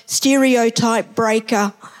hand-coloured stereotype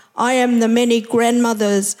breaker. I am the many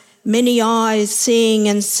grandmothers, many eyes seeing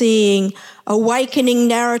and seeing, awakening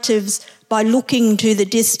narratives by looking to the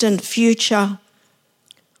distant future.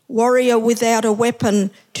 Warrior Without a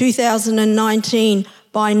Weapon, 2019,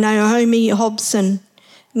 by Naomi Hobson.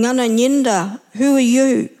 Ngananyinda, who are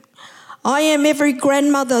you? I am every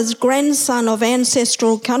grandmother's grandson of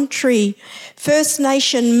ancestral country, First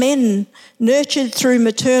Nation men nurtured through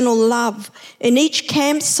maternal love in each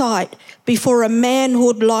campsite before a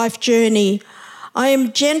manhood life journey. I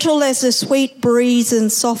am gentle as a sweet breeze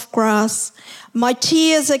in soft grass. My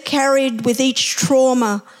tears are carried with each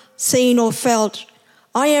trauma, seen or felt.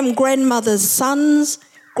 I am grandmother's sons,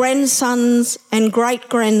 grandsons and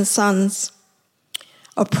great-grandsons.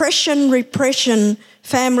 Oppression, Repression,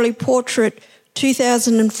 Family Portrait,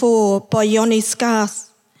 2004, by Yoni Scarth.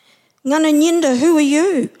 Ngananyinda, who are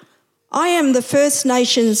you? I am the First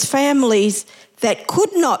Nations families that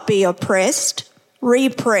could not be oppressed,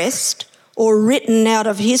 repressed, or written out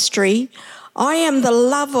of history. I am the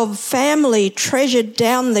love of family treasured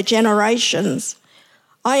down the generations.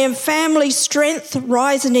 I am family strength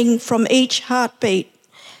rising from each heartbeat.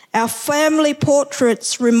 Our family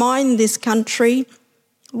portraits remind this country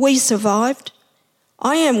we survived.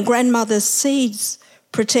 I am grandmother's seeds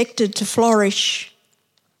protected to flourish.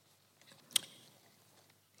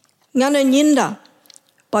 Ngananyinda,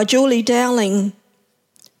 by Julie Dowling.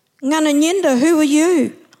 Ngananyinda, who are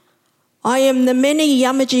you? I am the many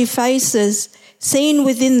Yamaji faces seen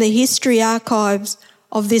within the history archives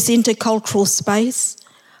of this intercultural space.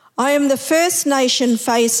 I am the First Nation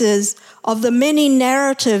faces of the many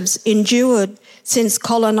narratives endured since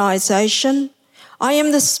colonisation. I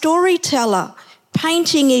am the storyteller,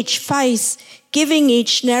 painting each face, giving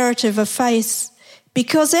each narrative a face,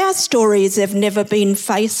 because our stories have never been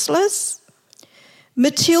faceless.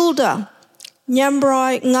 Matilda,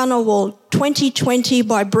 Nyambrai Nganawal, 2020,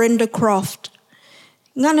 by Brenda Croft.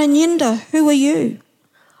 Ngananyinda, who are you?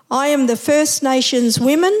 I am the First Nations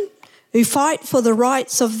women who fight for the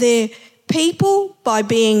rights of their people by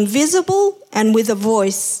being visible and with a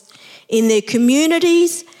voice in their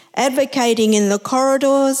communities, advocating in the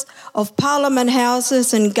corridors of Parliament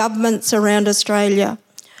houses and governments around Australia.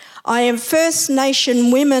 I am First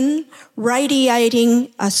Nation women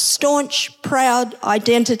radiating a staunch, proud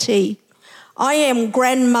identity. I am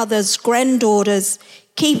grandmothers, granddaughters,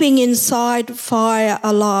 keeping inside fire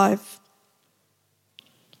alive.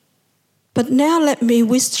 But now let me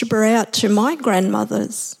whisper out to my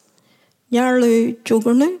grandmothers. Yarlu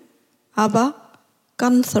Jugunu, Abba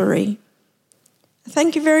Gunthari.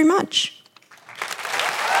 Thank you very much.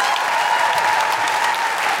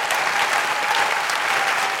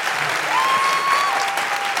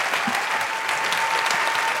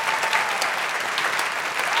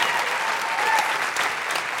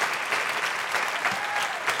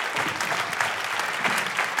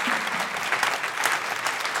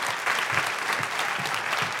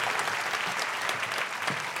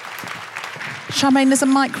 Charmaine, there's a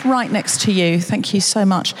mic right next to you. Thank you so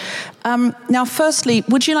much. Now, firstly,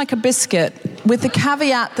 would you like a biscuit with the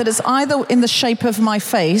caveat that it's either in the shape of my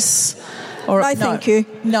face or... No, thank you.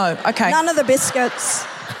 No, okay. None of the biscuits.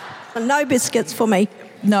 No biscuits for me.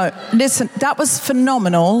 No, listen, that was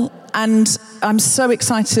phenomenal, and I'm so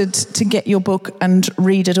excited to get your book and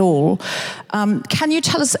read it all. Can you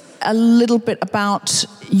tell us a little bit about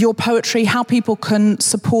your poetry, how people can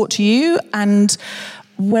support you, and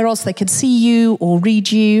where else they could see you or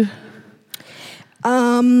read you?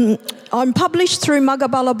 I'm published through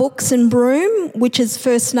Muggaballa Books in Broome, which is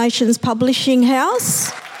First Nations publishing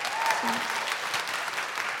house.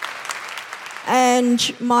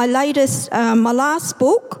 And my last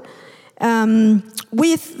book,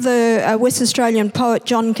 with the West Australian poet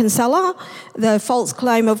John Kinsella, The False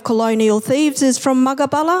Claim of Colonial Thieves, is from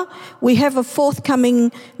Muggaballa. We have a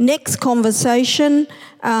forthcoming next conversation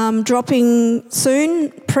dropping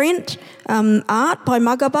soon, print, art by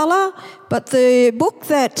Muggaballa. But the book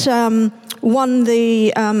that won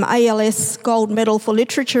the ALS Gold Medal for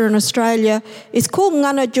Literature in Australia is called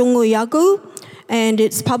Ngana Jungu Yagu, and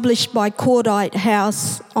it's published by Cordite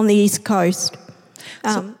House on the East Coast.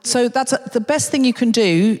 So that's the best thing you can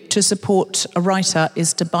do to support a writer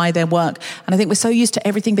is to buy their work. And I think we're so used to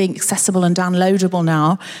everything being accessible and downloadable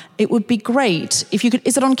now. It would be great if you could...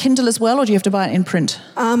 Is it on Kindle as well, or do you have to buy it in print?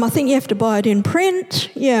 I think you have to buy it in print,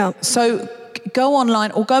 yeah. So go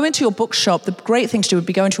online or go into your bookshop. The great thing to do would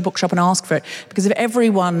be go into a bookshop and ask for it, because if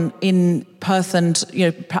everyone in Perth and,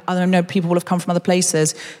 I know people will have come from other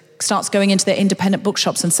places, starts going into their independent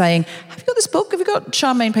bookshops and saying, have you got this book? Have you got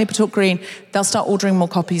Charmaine Papertalk Green? They'll start ordering more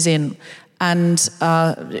copies in. And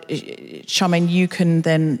Charmaine, you can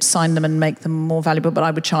then sign them and make them more valuable, but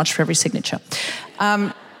I would charge for every signature.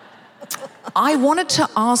 I wanted to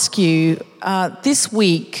ask you, this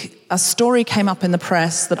week, a story came up in the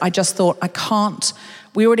press that I just thought, I can't...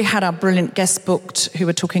 We already had our brilliant guest booked who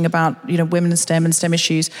were talking about, women in STEM and STEM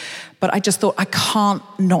issues, but I just thought I can't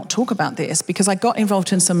not talk about this because I got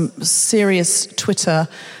involved in some serious Twitter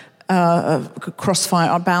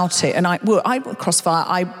crossfire about it. And I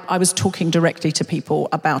was talking directly to people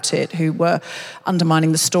about it who were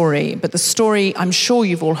undermining the story. But the story I'm sure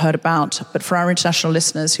you've all heard about, but for our international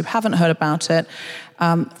listeners who haven't heard about it,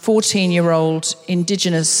 14-year-old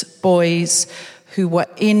Indigenous boys who were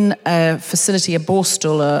in a facility, a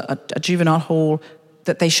borstal, a juvenile hall,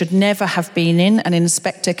 that they should never have been in. An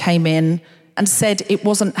inspector came in and said it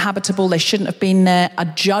wasn't habitable, they shouldn't have been there. A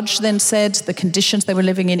judge then said the conditions they were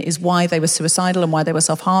living in is why they were suicidal and why they were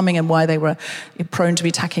self-harming and why they were prone to be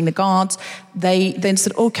attacking the guards. They then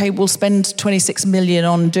said, OK, we'll spend 26 million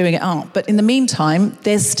on doing it up. But in the meantime,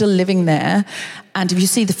 they're still living there. And if you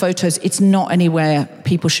see the photos, it's not anywhere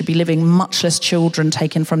people should be living, much less children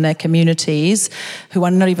taken from their communities who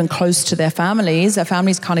are not even close to their families. Their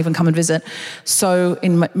families can't even come and visit. So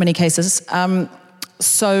in many cases,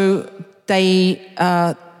 so they,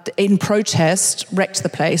 in protest, wrecked the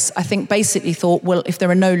place. I think basically thought, well, if there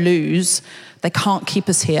are no loos, they can't keep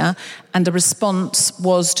us here. And the response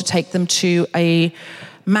was to take them to a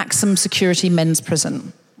maximum security men's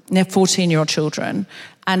prison. They're 14-year-old children.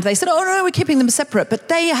 And they said, oh, no, we're keeping them separate. But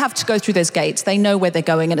they have to go through those gates. They know where they're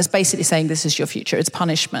going. And it's basically saying, this is your future. It's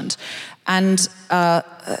punishment. And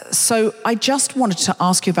so I just wanted to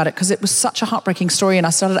ask you about it because it was such a heartbreaking story. And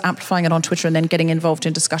I started amplifying it on Twitter and then getting involved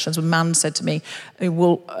in discussions. When Man said to me,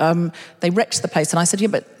 well, they wrecked the place. And I said, yeah,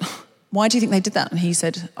 but... why do you think they did that? And he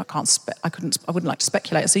said, I wouldn't like to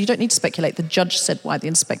speculate. So you don't need to speculate. The judge said why, the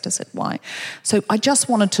inspector said why. So I just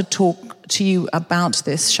wanted to talk to you about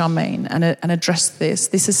this, Charmaine, and address this.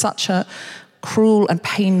 This is such a cruel and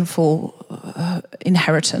painful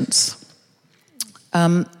inheritance.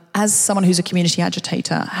 As someone who's a community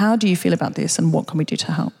agitator, how do you feel about this and what can we do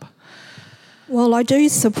to help? Well, I do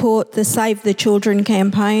support the Save the Children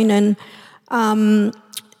campaign, and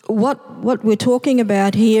what we're talking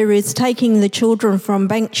about here is taking the children from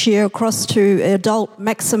Banksia across to adult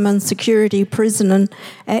maximum security prison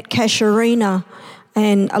at Casuarina.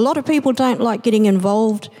 And a lot of people don't like getting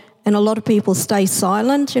involved, and a lot of people stay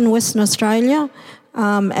silent in Western Australia.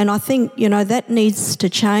 And I think, that needs to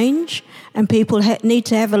change, and people need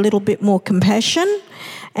to have a little bit more compassion.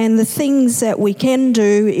 And the things that we can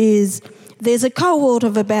do is there's a cohort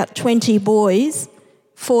of about 20 boys,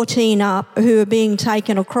 14 up, who are being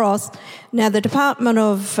taken across. Now, the Department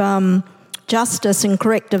of Justice and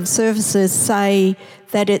Corrective Services say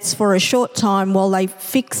that it's for a short time while they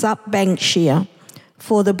fix up Banksia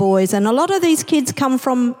for the boys. And a lot of these kids come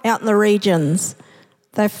from out in the regions.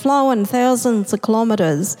 They've flown thousands of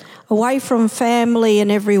kilometres away from family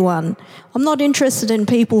and everyone. I'm not interested in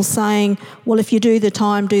people saying, well, if you do the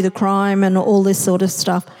time, do the crime and all this sort of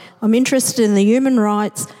stuff. I'm interested in the human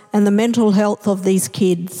rights and the mental health of these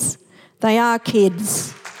kids. They are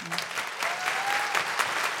kids.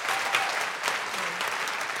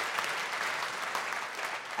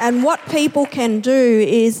 And what people can do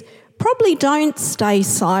is probably don't stay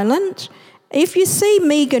silent. If you see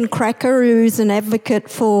Megan Cracker, who's an advocate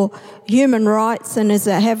for human rights and is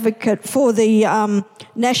an advocate for the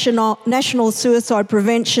National Suicide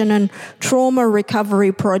Prevention and Trauma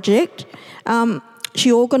Recovery Project,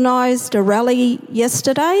 she organised a rally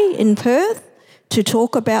yesterday in Perth to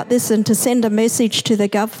talk about this and to send a message to the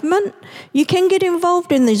government. You can get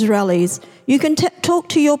involved in these rallies. You can talk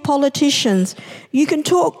to your politicians. You can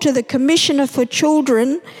talk to the Commissioner for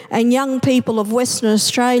Children and Young People of Western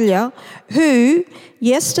Australia, who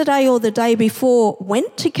yesterday or the day before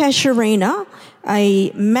went to Casuarina,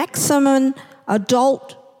 a maximum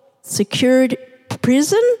adult security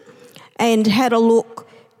prison, and had a look.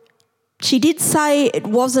 She did say it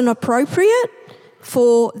wasn't appropriate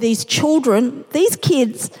for these children, these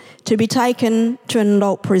kids, to be taken to an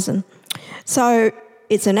adult prison. So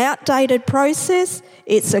it's an outdated process,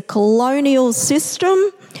 it's a colonial system,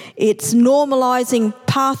 it's normalising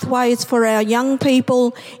pathways for our young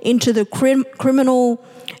people into the criminal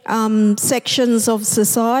sections of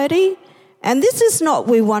society. And this is not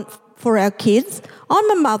what we want for our kids. I'm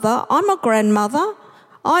a mother, I'm a grandmother.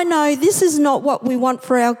 I know this is not what we want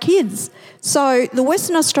for our kids. So the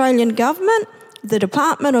Western Australian Government, the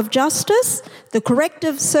Department of Justice, the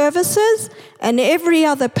Corrective Services, and every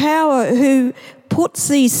other power who puts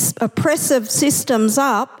these oppressive systems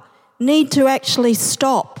up need to actually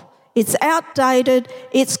stop. It's outdated,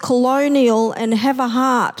 it's colonial, and have a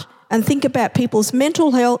heart and think about people's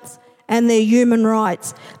mental health and their human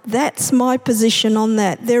rights. That's my position on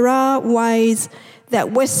that. There are ways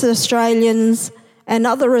that West Australians and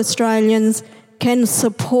other Australians can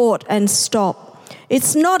support and stop.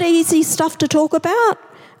 It's not easy stuff to talk about,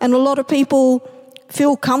 and a lot of people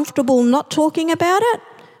feel comfortable not talking about it,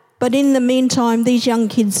 but in the meantime, these young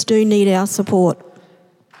kids do need our support.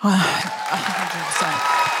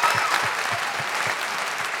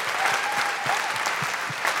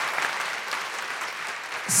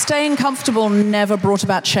 100%. Staying comfortable never brought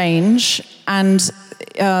about change, and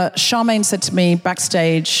Charmaine said to me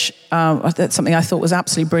backstage, that's something I thought was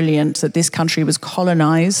absolutely brilliant, that this country was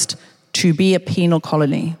colonised to be a penal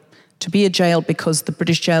colony, to be a jail because the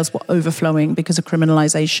British jails were overflowing because of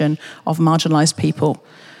criminalisation of marginalised people.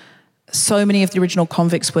 So many of the original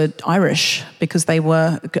convicts were Irish because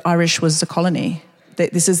Irish was a colony.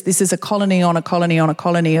 This is a colony on a colony on a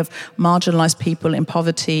colony of marginalised people in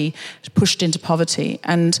poverty, pushed into poverty.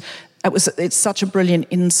 And it's such a brilliant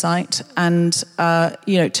insight. And,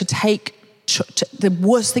 to take... the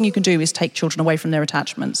worst thing you can do is take children away from their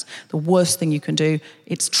attachments. The worst thing you can do,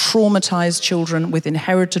 it's traumatise children with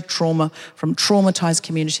inherited trauma from traumatised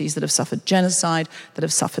communities that have suffered genocide, that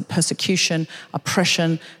have suffered persecution,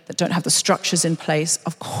 oppression, that don't have the structures in place.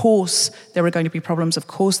 Of course there are going to be problems. Of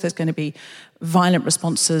course there's going to be violent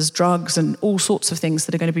responses, drugs and all sorts of things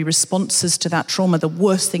that are going to be responses to that trauma. The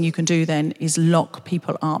worst thing you can do then is lock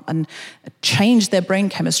people up and change their brain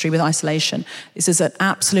chemistry with isolation. This is an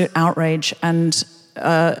absolute outrage, and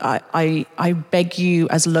I beg you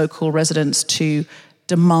as local residents to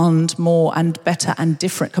demand more and better and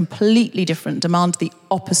different, completely different. Demand the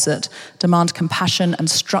opposite. Demand compassion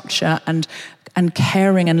and structure and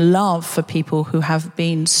caring and love for people who have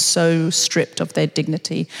been so stripped of their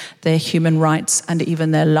dignity, their human rights, and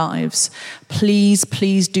even their lives. Please,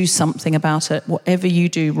 please do something about it. Whatever you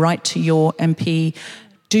do, write to your MP,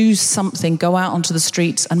 do something, go out onto the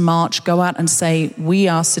streets and march, go out and say, we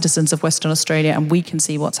are citizens of Western Australia and we can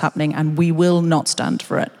see what's happening and we will not stand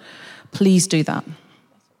for it. Please do that.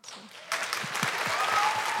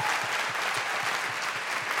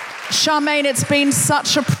 Charmaine, it's been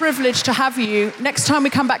such a privilege to have you. Next time we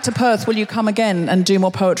come back to Perth, will you come again and do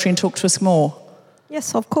more poetry and talk to us more?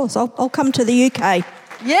 Yes, of course. I'll come to the UK.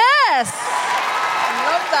 Yes! I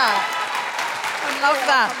love that. I love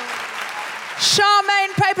that.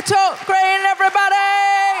 Charmaine, Papertalk, Green, everybody!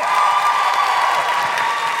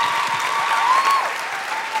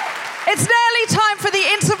 It's nearly time for the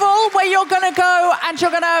interval where you're going to go and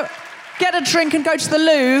you're going to get a drink and go to the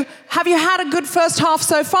loo. Have you had a good first half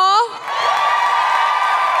so far?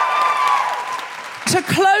 To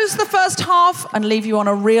close the first half and leave you on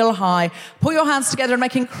a real high, put your hands together and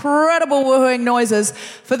make incredible woohooing noises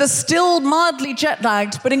for the still mildly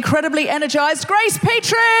jet-lagged but incredibly energised Grace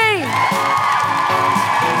Petrie!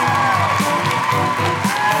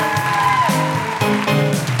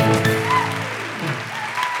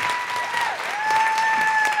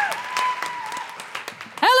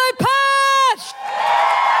 Hello, Perth!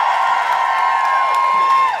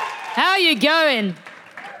 How you going?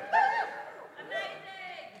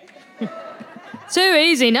 Too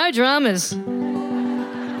easy, no dramas.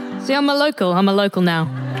 See, I'm a local now.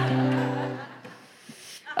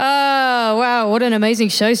 Oh, wow, what an amazing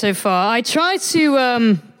show so far. I try to,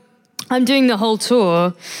 I'm doing the whole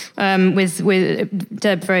tour with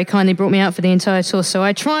Deb very kindly brought me out for the entire tour, so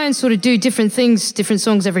I try and sort of do different things, different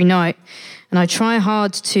songs every night, and I try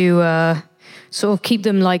hard to sort of keep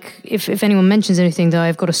them like, if anyone mentions anything that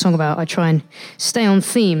I've got a song about, I try and stay on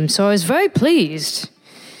theme. So I was very pleased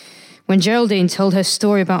when Geraldine told her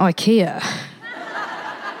story about IKEA.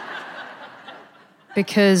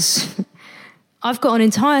 Because I've got an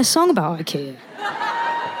entire song about IKEA.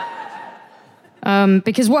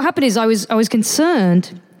 Because what happened is I was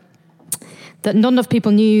concerned that not enough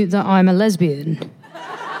people knew that I'm a lesbian.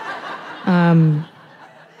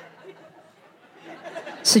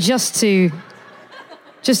 So just to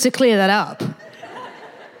clear that up,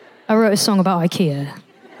 I wrote a song about IKEA,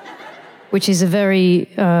 which is a very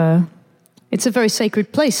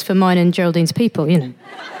sacred place for mine and Geraldine's people, you know.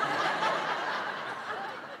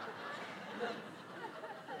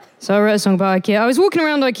 So I wrote a song about IKEA. I was walking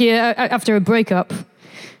around IKEA after a breakup,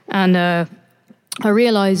 and I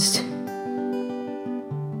realised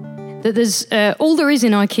that there's all there is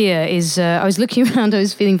in IKEA is I was looking around, I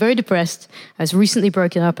was feeling very depressed. I was recently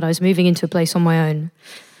broken up, and I was moving into a place on my own,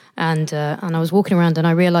 and I was walking around, and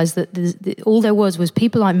I realised that all there was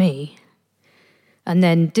people like me, and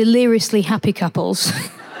then deliriously happy couples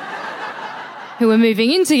who were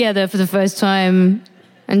moving in together for the first time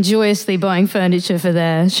and joyously buying furniture for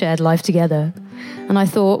their shared life together. And I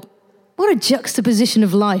thought, what a juxtaposition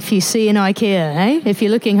of life you see in IKEA, eh? If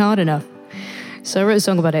you're looking hard enough. So I wrote a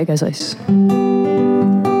song about it. It goes like this.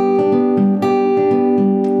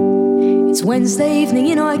 It's Wednesday evening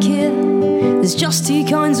in IKEA. There's just two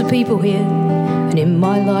kinds of people here. And in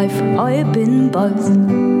my life, I have been both.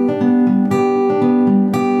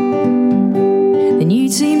 The new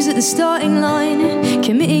team's at the starting line,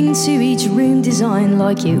 committing to each room design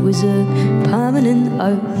like it was a permanent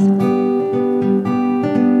oath.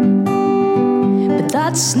 But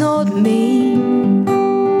that's not me.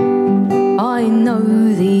 I know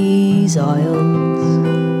these aisles,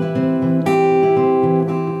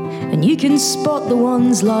 and you can spot the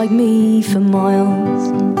ones like me for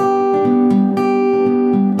miles.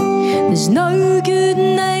 There's no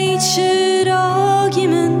good-natured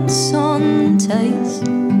arguments on taste.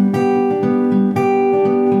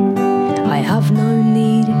 I have no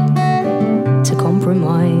need to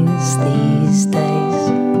compromise these days.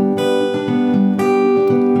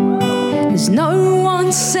 There's no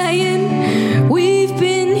one saying we've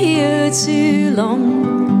been here too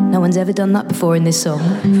long. No one's ever done that before in this song.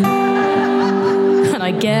 And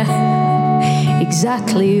I get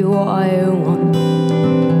exactly what I want.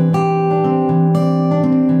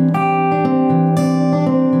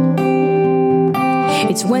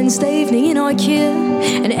 It's Wednesday evening in IKEA,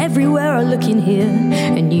 and everywhere I look in here,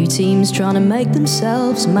 a new team's trying to make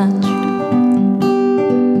themselves matched.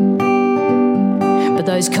 But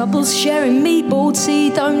those couples sharing meatball tea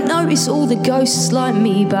don't notice all the ghosts like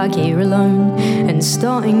me back here alone and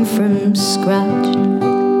starting from scratch.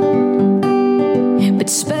 But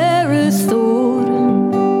spare a thought,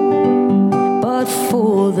 but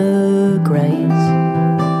for the grace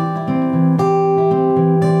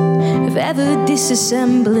of ever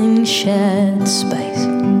disassembling shared space.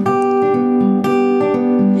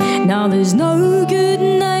 Now there's no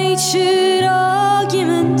good-natured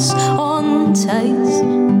arguments on taste.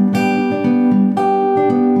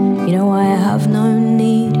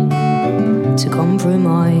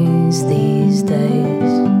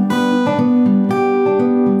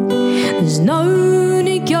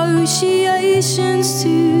 patience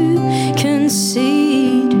to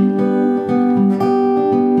concede.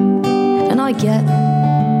 And I get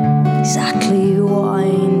exactly what I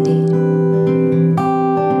need.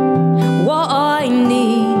 What I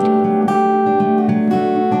need.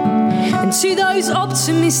 And to those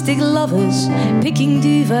optimistic lovers picking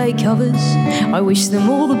duvet covers, I wish them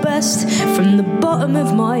all the best from the bottom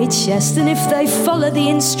of my chest. And if they follow the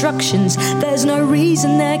instructions, there's no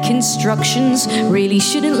reason their constructions really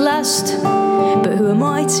shouldn't last. But who am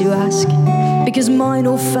I to ask? Because mine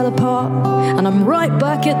all fell apart, and I'm right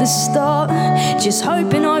back at the start, just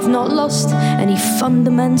hoping I've not lost any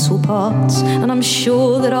fundamental parts. And I'm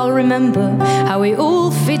sure that I'll remember how it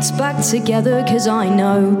all fits back together, 'cause I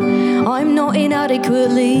know I'm not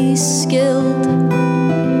inadequately skilled.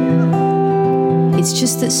 It's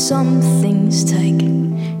just that some things take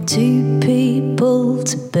two people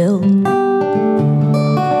to build.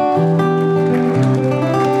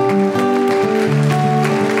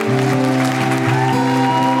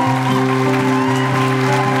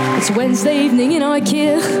 It's Wednesday evening in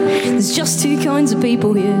IKEA. There's just two kinds of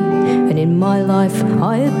people here, and in my life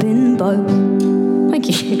I have been both. Thank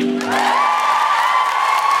you.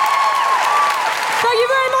 Thank you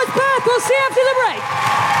very much, Perth. We'll see you after the break.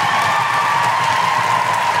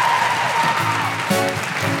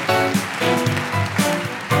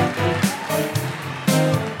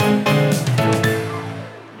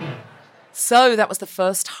 So that was the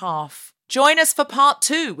first half. Join us for part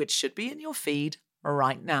 2, which should be in your feed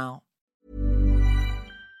right now.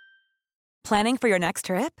 Planning for your next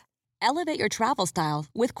trip? Elevate your travel style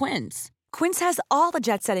with Quince. Quince has all the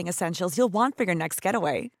jet-setting essentials you'll want for your next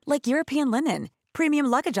getaway, like European linen, premium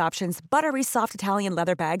luggage options, buttery soft Italian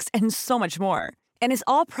leather bags, and so much more. And is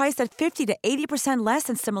all priced at 50 to 80% less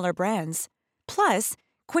than similar brands. Plus,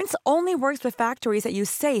 Quince only works with factories that use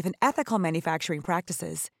safe and ethical manufacturing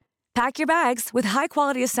practices. Pack your bags with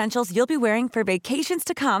high-quality essentials you'll be wearing for vacations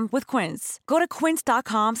to come with Quince. Go to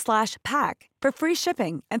quince.com/pack for free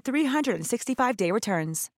shipping and 365-day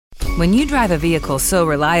returns. When you drive a vehicle so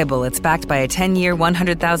reliable it's backed by a 10-year,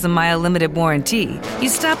 100,000-mile limited warranty, you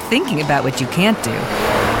stop thinking about what you can't do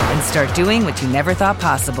and start doing what you never thought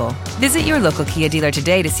possible. Visit your local Kia dealer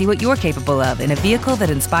today to see what you're capable of in a vehicle that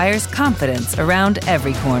inspires confidence around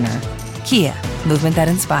every corner. Kia, movement that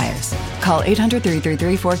inspires. Call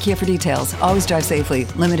 800-333-4KIA for details. Always drive safely.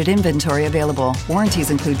 Limited inventory available.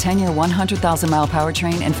 Warranties include 10-year 100,000-mile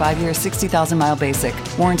powertrain and 5-year 60,000-mile basic.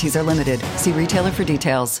 Warranties are limited. See retailer for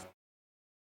details.